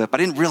movie clip. I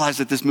didn't realize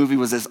that this movie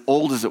was as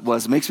old as it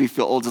was. It makes me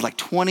feel old. It's like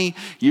 20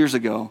 years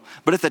ago.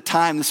 But at the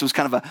time, this was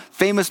kind of a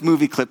famous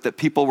movie clip that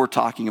people were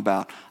talking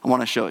about. I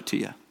want to show it to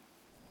you.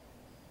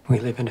 We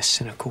live in a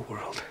cynical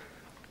world.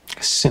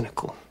 A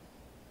cynical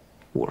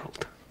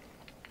world.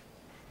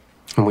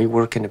 And we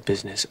work in a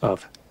business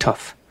of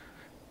tough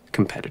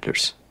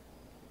competitors.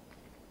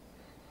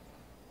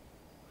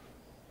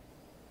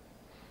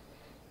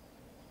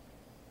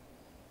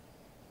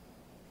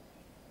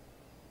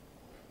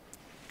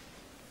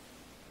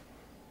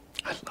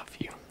 I love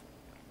you.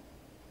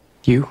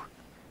 You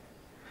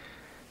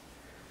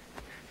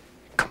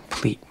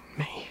complete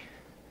me.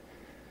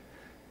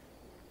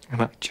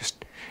 And I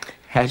just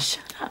had...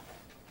 Shut up.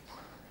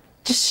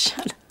 Just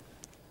shut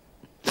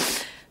up.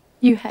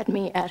 You had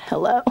me at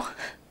hello.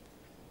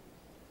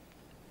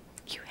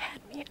 You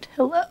had me at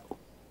hello.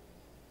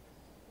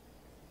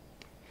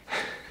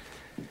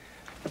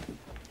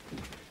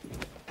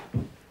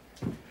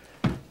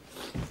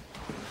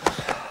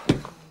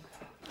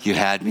 You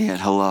had me at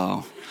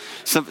hello.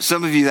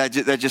 Some of you,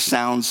 that just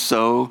sounds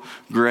so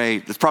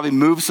great. It's probably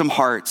moved some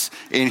hearts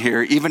in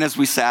here, even as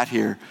we sat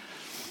here.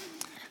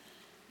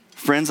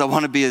 Friends, I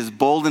want to be as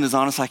bold and as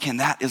honest as I can.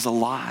 That is a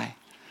lie.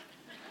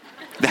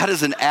 That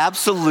is an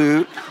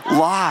absolute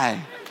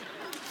lie.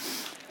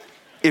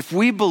 If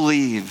we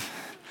believe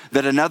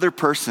that another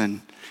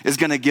person is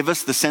going to give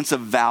us the sense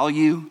of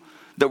value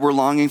that we're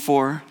longing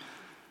for,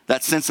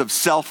 that sense of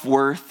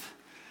self-worth,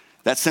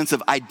 that sense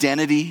of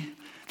identity,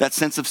 that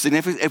sense of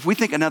significance, if we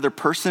think another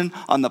person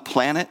on the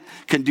planet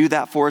can do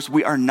that for us,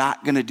 we are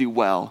not going to do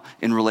well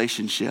in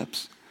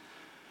relationships.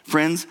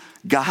 Friends,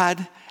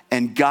 God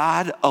and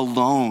God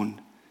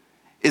alone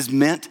is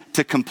meant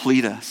to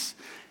complete us,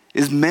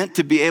 is meant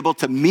to be able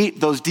to meet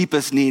those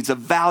deepest needs of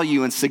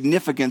value and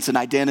significance and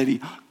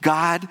identity.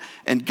 God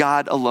and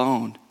God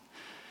alone.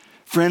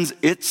 Friends,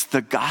 it's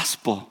the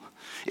gospel.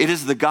 It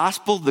is the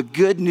gospel, the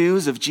good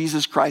news of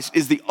Jesus Christ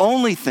is the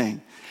only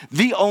thing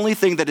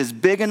that is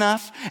big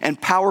enough and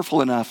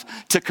powerful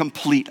enough to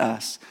complete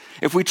us.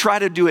 If we try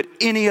to do it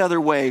any other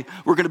way,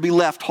 we're going to be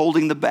left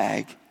holding the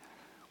bag.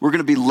 We're going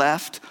to be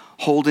left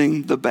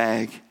holding the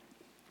bag.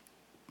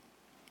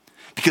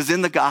 Because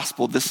in the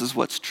gospel, this is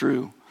what's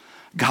true.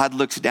 God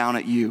looks down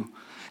at you.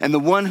 And the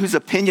one whose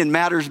opinion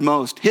matters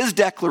most, his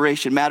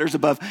declaration matters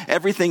above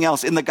everything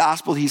else. In the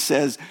gospel, he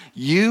says,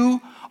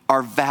 you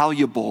are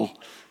valuable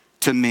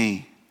to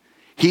me.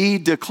 He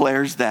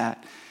declares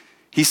that.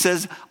 He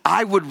says,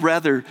 I would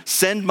rather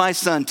send my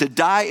son to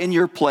die in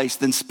your place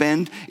than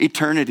spend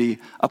eternity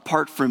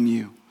apart from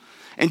you.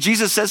 And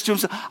Jesus says to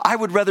himself, I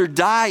would rather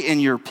die in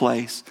your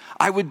place.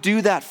 I would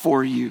do that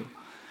for you.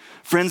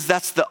 Friends,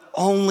 that's the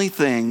only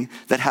thing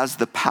that has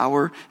the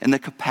power and the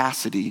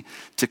capacity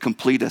to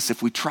complete us.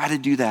 If we try to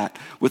do that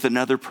with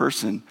another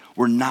person,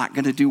 we're not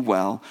going to do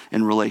well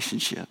in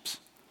relationships.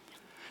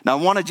 Now,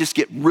 I want to just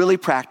get really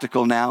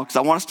practical now because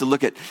I want us to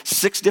look at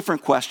 6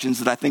 different questions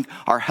that I think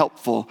are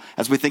helpful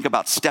as we think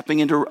about stepping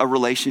into a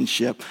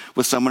relationship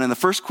with someone. And the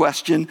first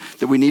question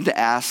that we need to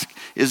ask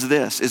is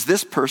this: is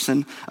this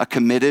person a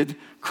committed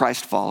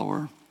Christ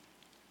follower?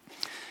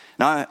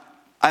 Now,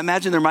 I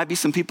imagine there might be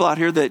some people out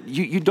here that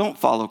you don't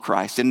follow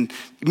Christ. And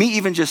me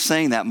even just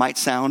saying that might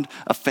sound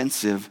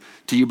offensive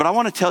to you. But I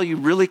want to tell you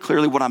really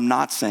clearly what I'm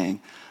not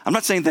saying. I'm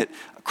not saying that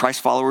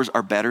Christ followers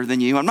are better than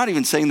you. I'm not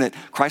even saying that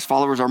Christ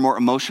followers are more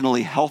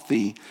emotionally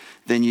healthy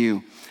than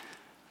you.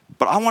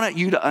 But I want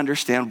you to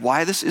understand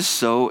why this is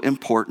so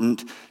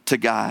important to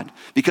God.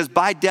 Because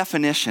by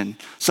definition,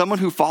 someone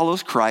who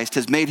follows Christ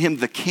has made him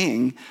the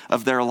king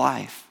of their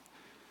life.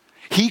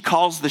 He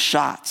calls the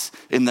shots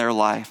in their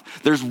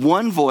life. There's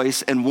one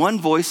voice and one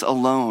voice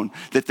alone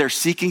that they're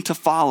seeking to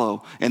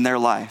follow in their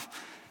life.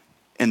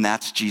 And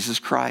that's Jesus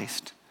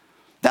Christ.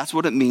 That's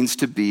what it means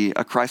to be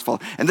a Christ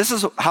follower. And this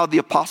is how the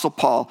Apostle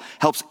Paul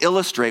helps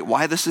illustrate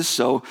why this is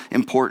so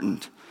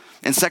important.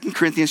 In 2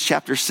 Corinthians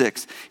chapter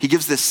 6, he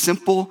gives this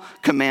simple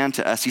command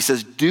to us. He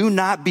says, do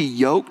not be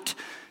yoked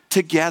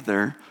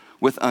together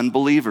with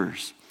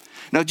unbelievers.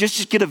 Now,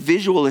 just get a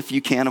visual, if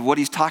you can, of what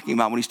he's talking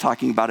about when he's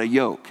talking about a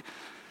yoke.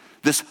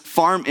 This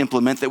farm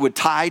implement that would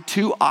tie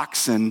 2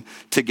 oxen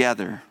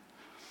together.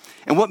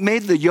 And what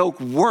made the yoke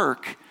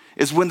work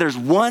is when there's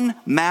one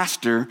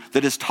master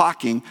that is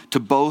talking to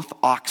both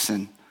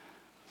oxen.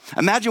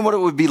 Imagine what it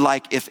would be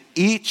like if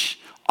each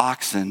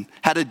oxen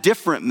had a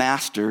different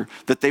master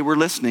that they were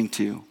listening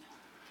to.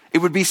 It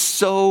would be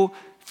so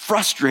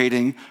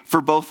frustrating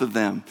for both of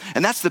them.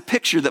 And that's the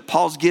picture that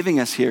Paul's giving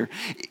us here.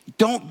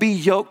 Don't be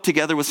yoked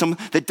together with someone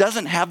that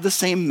doesn't have the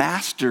same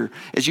master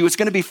as you. It's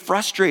going to be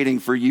frustrating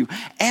for you,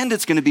 and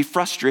it's going to be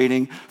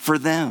frustrating for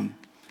them.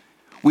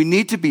 We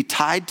need to be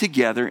tied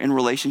together in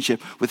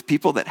relationship with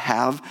people that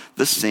have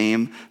the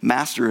same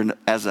master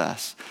as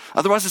us.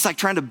 Otherwise, it's like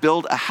trying to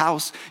build a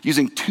house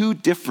using 2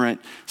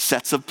 different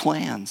sets of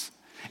plans.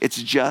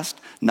 It's just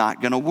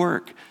not going to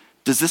work.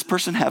 Does this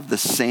person have the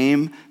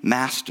same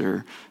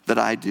master that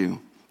I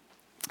do?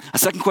 A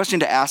second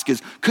question to ask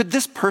is, could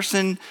this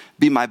person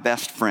be my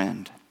best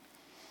friend?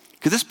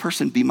 Could this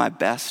person be my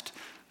best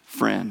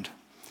friend?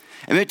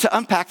 And to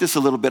unpack this a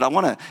little bit, I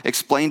want to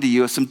explain to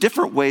you some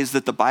different ways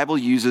that the Bible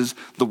uses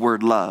the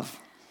word love.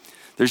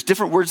 There's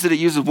different words that it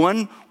uses.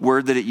 One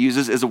word that it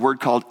uses is a word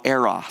called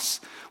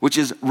eros, which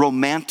is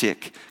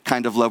romantic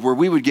kind of love, where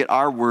we would get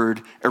our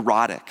word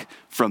erotic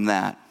from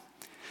that.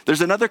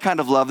 There's another kind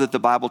of love that the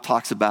Bible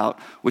talks about,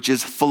 which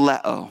is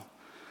phileo,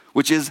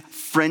 which is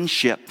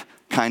friendship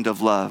kind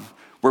of love,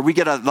 where we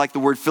get like the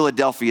word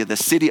Philadelphia, the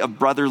city of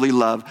brotherly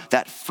love,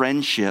 that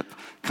friendship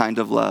kind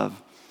of love.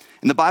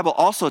 And the Bible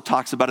also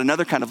talks about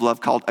another kind of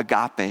love called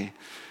agape,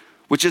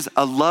 which is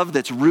a love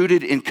that's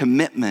rooted in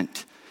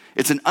commitment.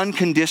 It's an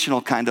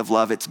unconditional kind of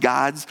love. It's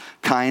God's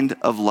kind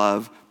of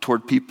love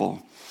toward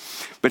people.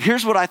 But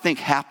here's what I think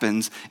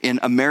happens in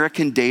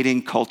American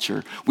dating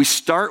culture. We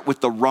start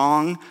with the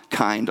wrong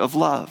kind of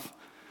love.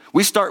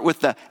 We start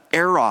with the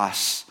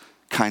eros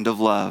kind of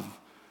love.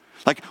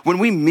 Like when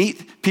we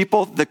meet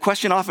people, the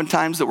question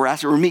oftentimes that we're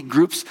asked, or we meet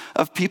groups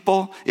of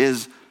people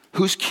is,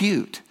 who's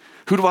cute?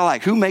 Who do I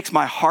like? Who makes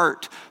my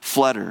heart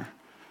flutter?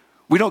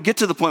 We don't get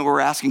to the point where we're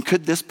asking,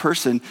 could this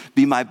person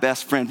be my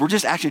best friend? We're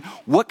just asking,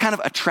 what kind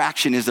of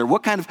attraction is there?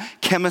 What kind of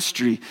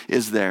chemistry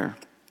is there?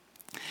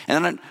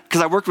 And then,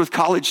 because I worked with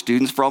college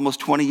students for almost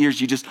 20 years,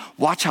 you just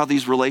watch how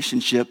these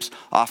relationships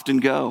often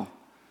go.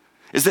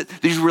 Is that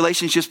these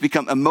relationships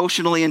become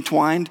emotionally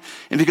entwined?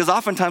 And because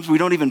oftentimes we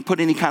don't even put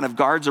any kind of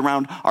guards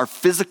around our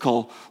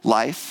physical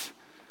life,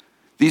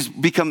 these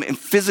become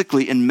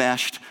physically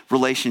enmeshed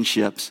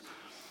relationships.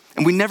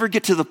 And we never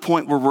get to the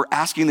point where we're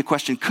asking the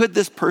question, could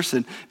this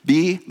person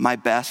be my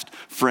best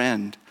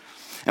friend?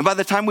 And by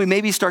the time we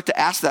maybe start to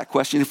ask that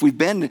question, if we've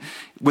been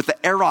with the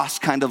eros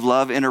kind of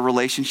love in a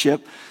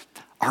relationship,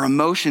 our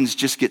emotions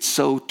just get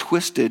so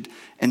twisted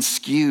and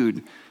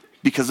skewed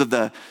because of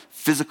the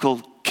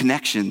physical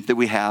connection that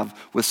we have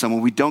with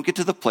someone. We don't get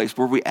to the place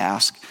where we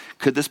ask,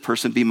 could this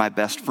person be my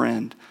best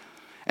friend?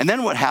 And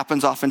then what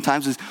happens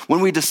oftentimes is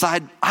when we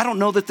decide, I don't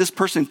know that this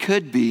person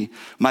could be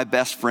my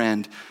best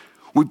friend,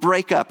 we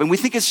break up, and we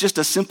think it's just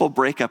a simple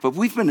breakup. If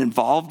we've been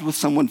involved with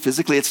someone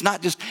physically, it's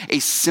not just a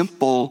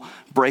simple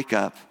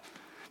breakup.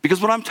 Because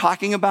what I'm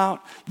talking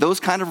about, those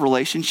kind of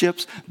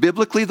relationships,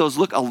 biblically, those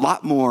look a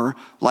lot more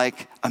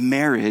like a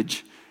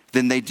marriage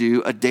than they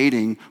do a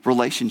dating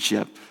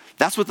relationship.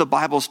 That's what the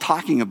Bible's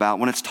talking about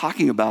when it's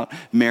talking about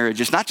marriage.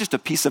 It's not just a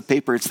piece of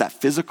paper, it's that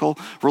physical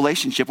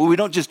relationship. Well, we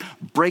don't just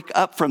break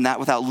up from that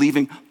without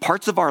leaving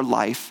parts of our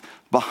life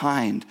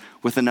behind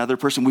with another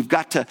person. We've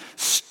got to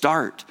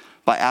start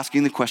by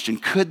asking the question,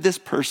 could this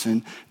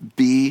person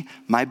be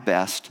my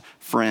best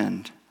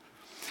friend?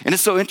 And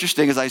it's so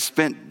interesting as I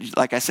spent,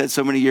 like I said,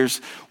 so many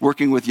years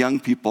working with young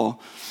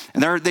people.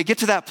 And they get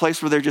to that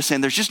place where they're just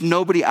saying, there's just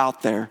nobody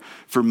out there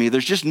for me.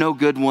 There's just no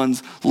good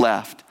ones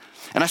left.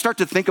 And I start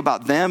to think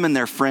about them and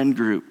their friend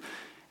group.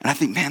 And I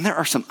think, man, there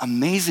are some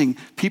amazing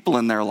people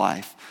in their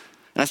life.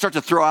 And I start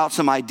to throw out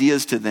some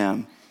ideas to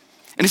them.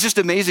 And it's just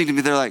amazing to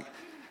me. They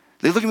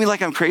look at me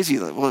like I'm crazy.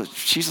 Like, well,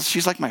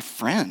 she's like my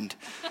friend.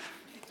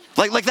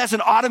 Like that's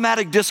an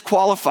automatic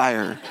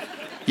disqualifier.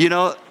 You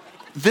know,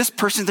 this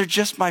person, they're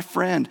just my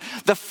friend.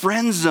 The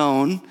friend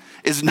zone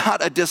is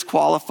not a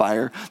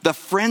disqualifier. The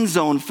friend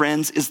zone,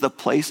 friends, is the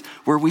place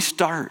where we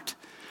start.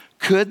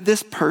 Could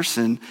this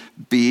person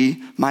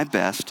be my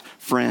best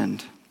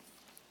friend?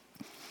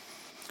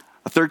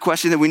 A third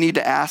question that we need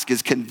to ask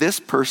is, can this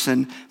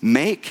person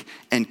make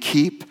and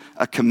keep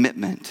a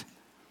commitment?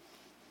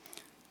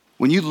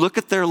 When you look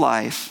at their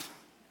life,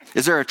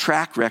 is there a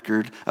track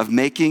record of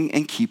making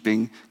and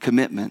keeping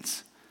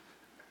commitments?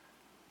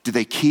 Do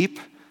they keep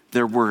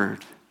their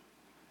word?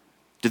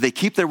 Do they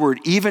keep their word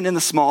even in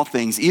the small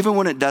things, even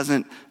when it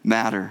doesn't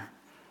matter?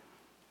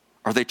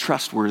 Are they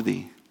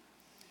trustworthy?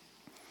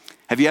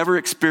 Have you ever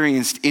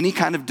experienced any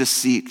kind of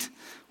deceit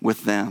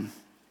with them?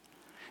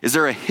 Is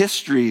there a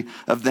history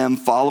of them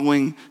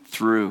following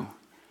through?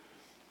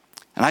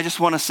 And I just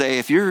want to say,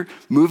 if you're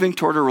moving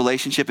toward a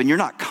relationship and you're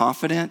not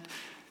confident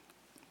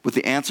with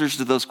the answers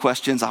to those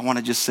questions, I want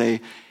to just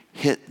say,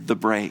 hit the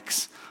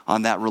brakes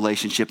on that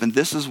relationship. And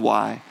this is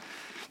why.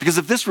 Because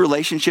if this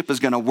relationship is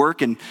going to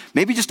work, and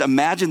maybe just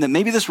imagine that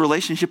maybe this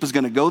relationship is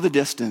going to go the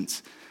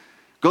distance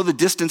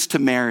to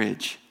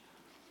marriage.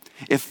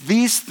 If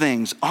these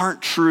things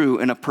aren't true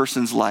in a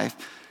person's life,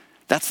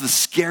 that's the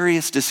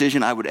scariest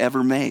decision I would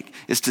ever make,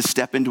 is to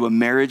step into a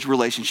marriage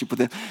relationship with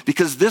them.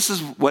 Because this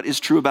is what is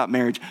true about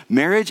marriage.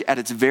 Marriage at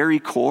its very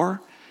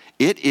core,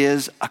 it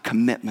is a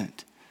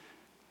commitment.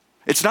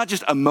 It's not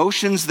just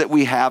emotions that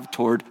we have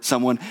toward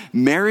someone.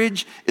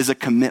 Marriage is a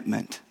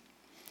commitment.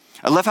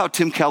 I love how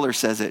Tim Keller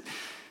says it.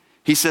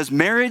 He says,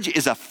 marriage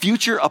is a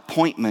future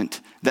appointment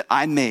that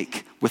I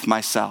make with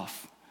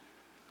myself.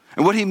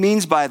 And what he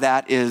means by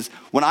that is,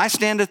 when I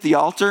stand at the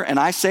altar and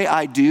I say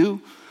I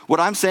do, what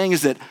I'm saying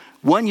is that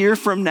 1 year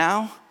from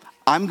now,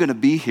 I'm going to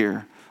be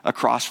here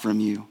across from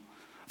you.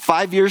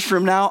 5 years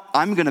from now,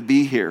 I'm going to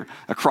be here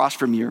across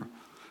from you.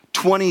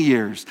 20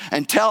 years,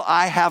 until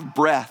I have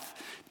breath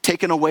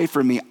taken away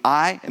from me,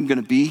 I am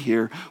going to be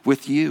here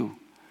with you.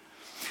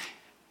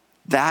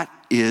 That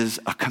is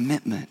a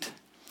commitment.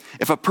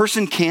 If a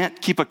person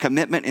can't keep a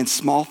commitment in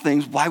small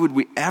things, why would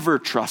we ever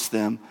trust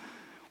them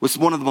with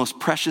one of the most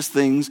precious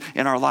things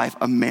in our life,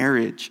 a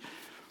marriage?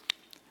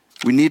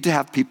 We need to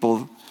have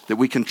people that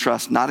we can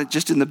trust, not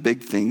just in the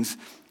big things,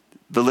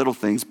 the little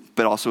things,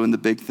 but also in the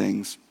big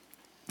things.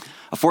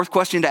 A fourth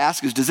question to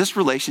ask is, does this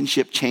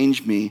relationship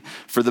change me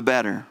for the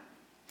better?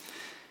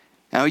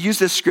 Now, I used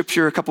this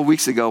scripture a couple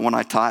weeks ago when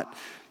I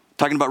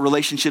talking about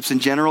relationships in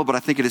general, but I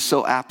think it is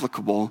so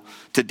applicable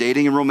to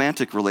dating and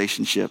romantic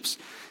relationships.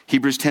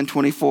 Hebrews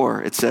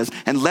 10:24, it says,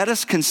 "And let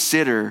us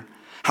consider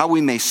how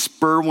we may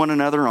spur one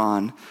another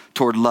on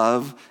toward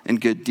love and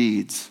good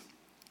deeds."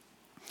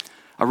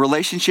 A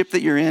relationship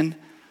that you're in,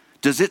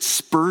 does it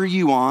spur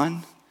you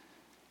on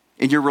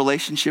in your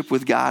relationship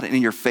with God and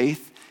in your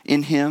faith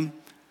in Him?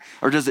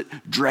 Or does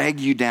it drag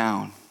you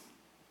down?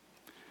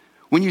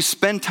 When you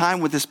spend time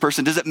with this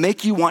person, does it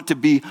make you want to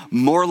be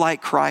more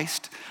like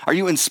Christ? Are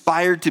you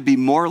inspired to be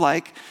more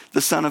like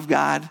the Son of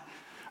God?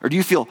 Or do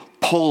you feel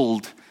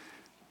pulled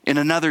in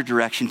another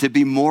direction to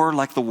be more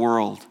like the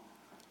world?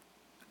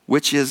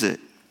 Which is it?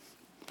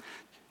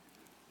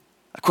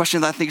 A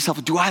question that I think is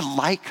helpful. Do I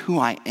like who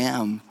I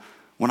am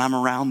when I'm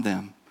around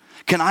them?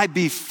 Can I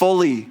be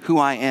fully who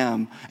I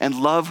am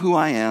and love who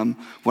I am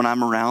when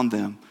I'm around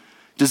them?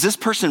 Does this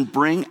person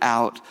bring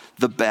out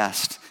the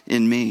best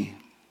in me?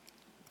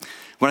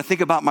 When I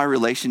think about my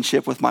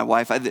relationship with my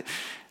wife,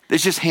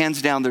 it's just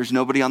hands down, there's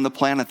nobody on the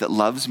planet that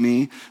loves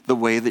me the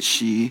way that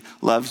she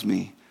loves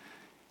me.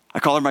 I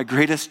call her my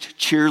greatest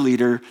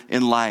cheerleader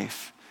in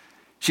life.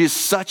 She is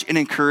such an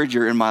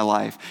encourager in my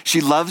life.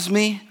 She loves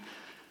me,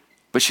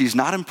 but she's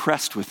not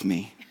impressed with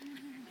me.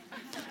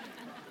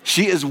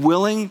 She is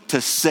willing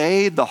to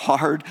say the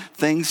hard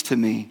things to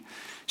me.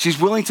 She's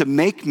willing to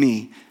make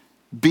me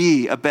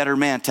be a better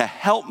man, to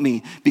help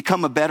me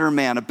become a better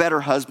man, a better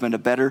husband, a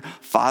better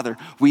father.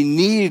 We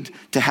need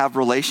to have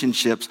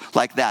relationships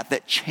like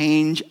that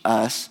change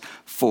us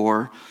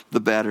for the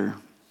better.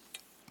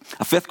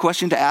 A fifth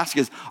question to ask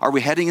is, are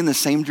we heading in the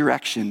same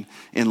direction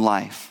in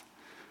life?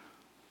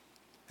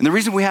 And the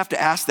reason we have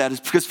to ask that is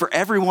because for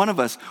every one of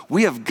us,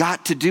 we have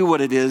got to do what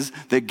it is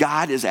that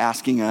God is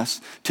asking us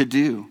to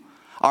do.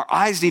 Our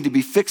eyes need to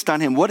be fixed on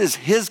Him. What is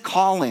His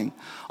calling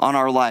on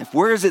our life?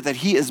 Where is it that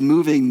He is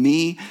moving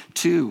me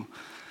to?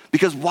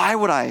 Because why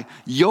would I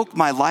yoke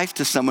my life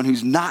to someone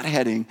who's not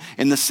heading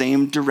in the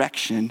same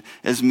direction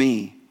as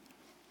me?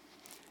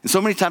 And so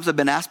many times I've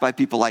been asked by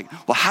people like,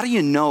 well, how do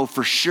you know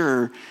for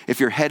sure if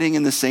you're heading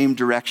in the same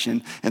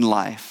direction in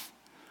life?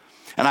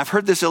 And I've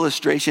heard this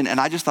illustration and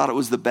I just thought it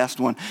was the best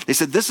one. They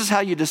said, this is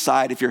how you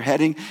decide if you're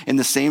heading in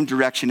the same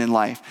direction in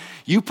life.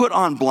 You put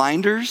on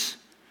blinders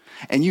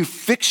and you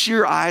fix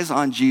your eyes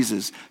on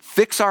Jesus.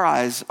 Fix our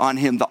eyes on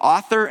Him, the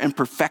author and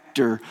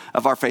perfecter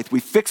of our faith. We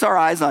fix our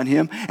eyes on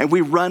Him and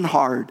we run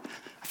hard.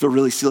 I feel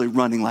really silly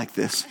running like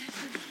this.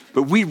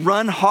 But we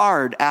run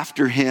hard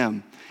after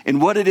Him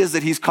and what it is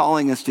that He's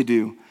calling us to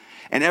do.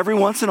 And every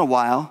once in a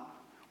while,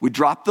 we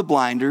drop the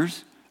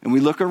blinders and we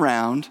look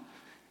around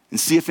and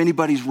see if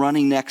anybody's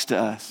running next to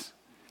us.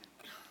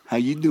 How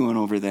you doing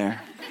over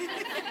there?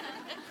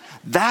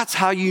 That's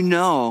how you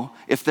know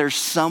if there's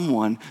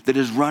someone that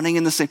is running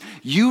in the same.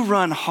 You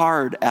run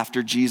hard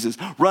after Jesus.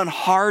 Run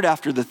hard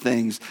after the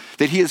things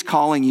that He is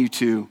calling you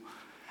to.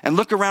 And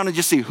look around and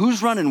just see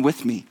who's running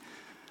with me.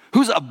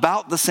 Who's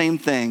about the same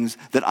things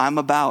that I'm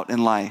about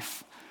in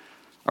life?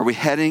 Are we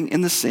heading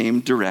in the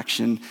same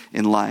direction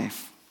in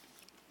life?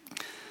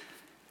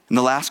 And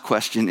the last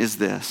question is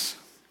this.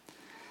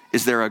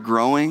 Is there a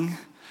growing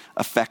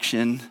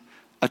affection,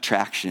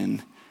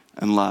 attraction,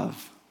 and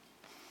love?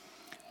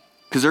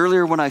 Because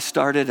earlier when I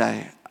started,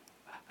 I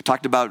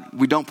talked about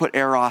we don't put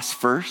eros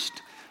first.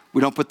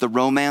 We don't put the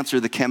romance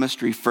or the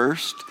chemistry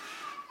first.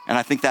 And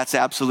I think that's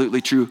absolutely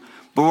true.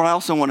 But what I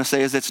also want to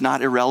say is it's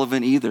not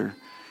irrelevant either.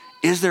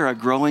 Is there a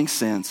growing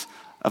sense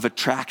of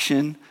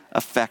attraction,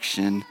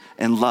 affection,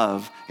 and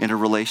love in a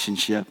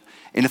relationship?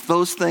 And if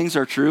those things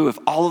are true, if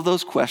all of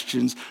those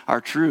questions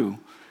are true,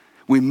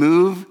 we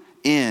move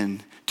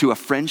in to a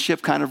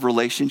friendship kind of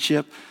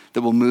relationship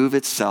that will move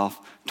itself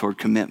toward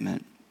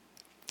commitment.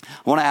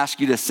 I want to ask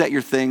you to set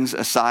your things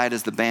aside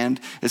as the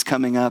band is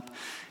coming up.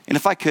 And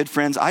if I could,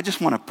 friends, I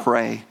just want to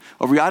pray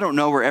over you. I don't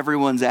know where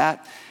everyone's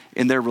at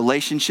in their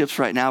relationships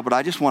right now, but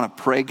I just want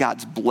to pray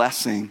God's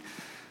blessing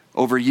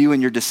over you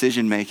and your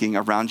decision making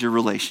around your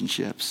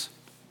relationships.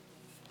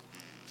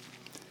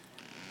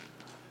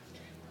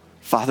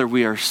 Father,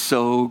 we are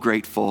so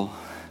grateful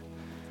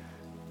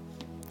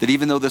that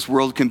even though this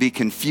world can be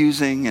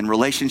confusing and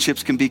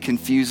relationships can be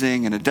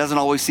confusing and it doesn't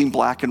always seem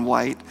black and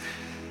white,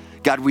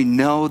 God, we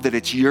know that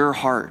it's your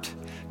heart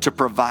to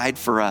provide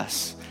for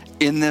us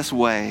in this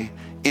way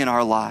in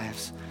our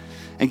lives.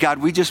 And God,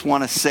 we just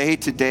want to say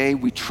today,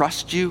 we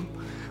trust you.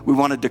 We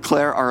want to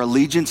declare our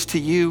allegiance to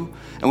you.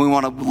 And we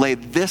want to lay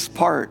this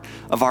part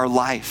of our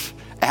life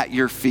at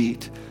your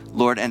feet,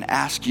 Lord, and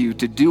ask you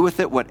to do with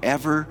it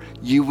whatever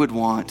you would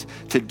want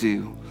to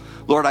do.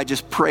 Lord, I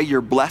just pray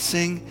your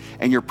blessing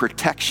and your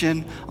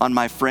protection on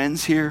my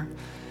friends here.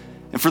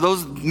 And for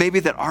those maybe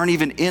that aren't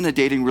even in a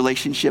dating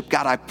relationship,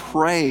 God, I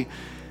pray,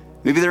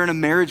 maybe they're in a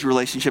marriage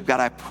relationship, God,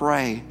 I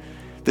pray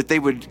that they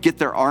would get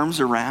their arms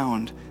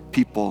around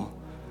people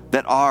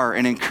that are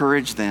and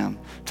encourage them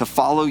to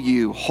follow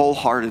you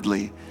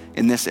wholeheartedly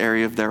in this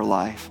area of their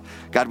life.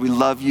 God, we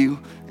love you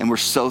and we're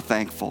so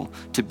thankful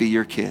to be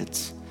your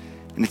kids.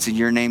 And it's in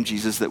your name,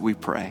 Jesus, that we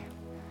pray.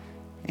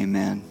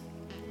 Amen.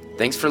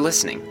 Thanks for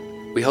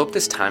listening. We hope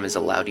this time has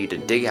allowed you to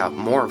dig out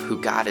more of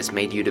who God has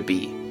made you to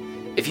be.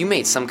 If you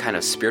made some kind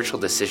of spiritual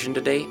decision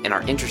today and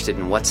are interested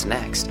in what's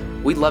next,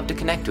 we'd love to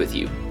connect with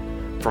you.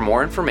 For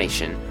more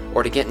information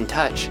or to get in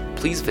touch,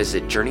 please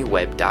visit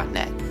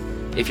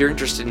journeyweb.net. If you're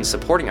interested in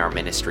supporting our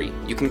ministry,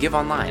 you can give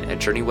online at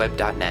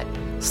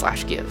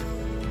journeyweb.net/give.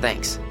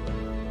 Thanks.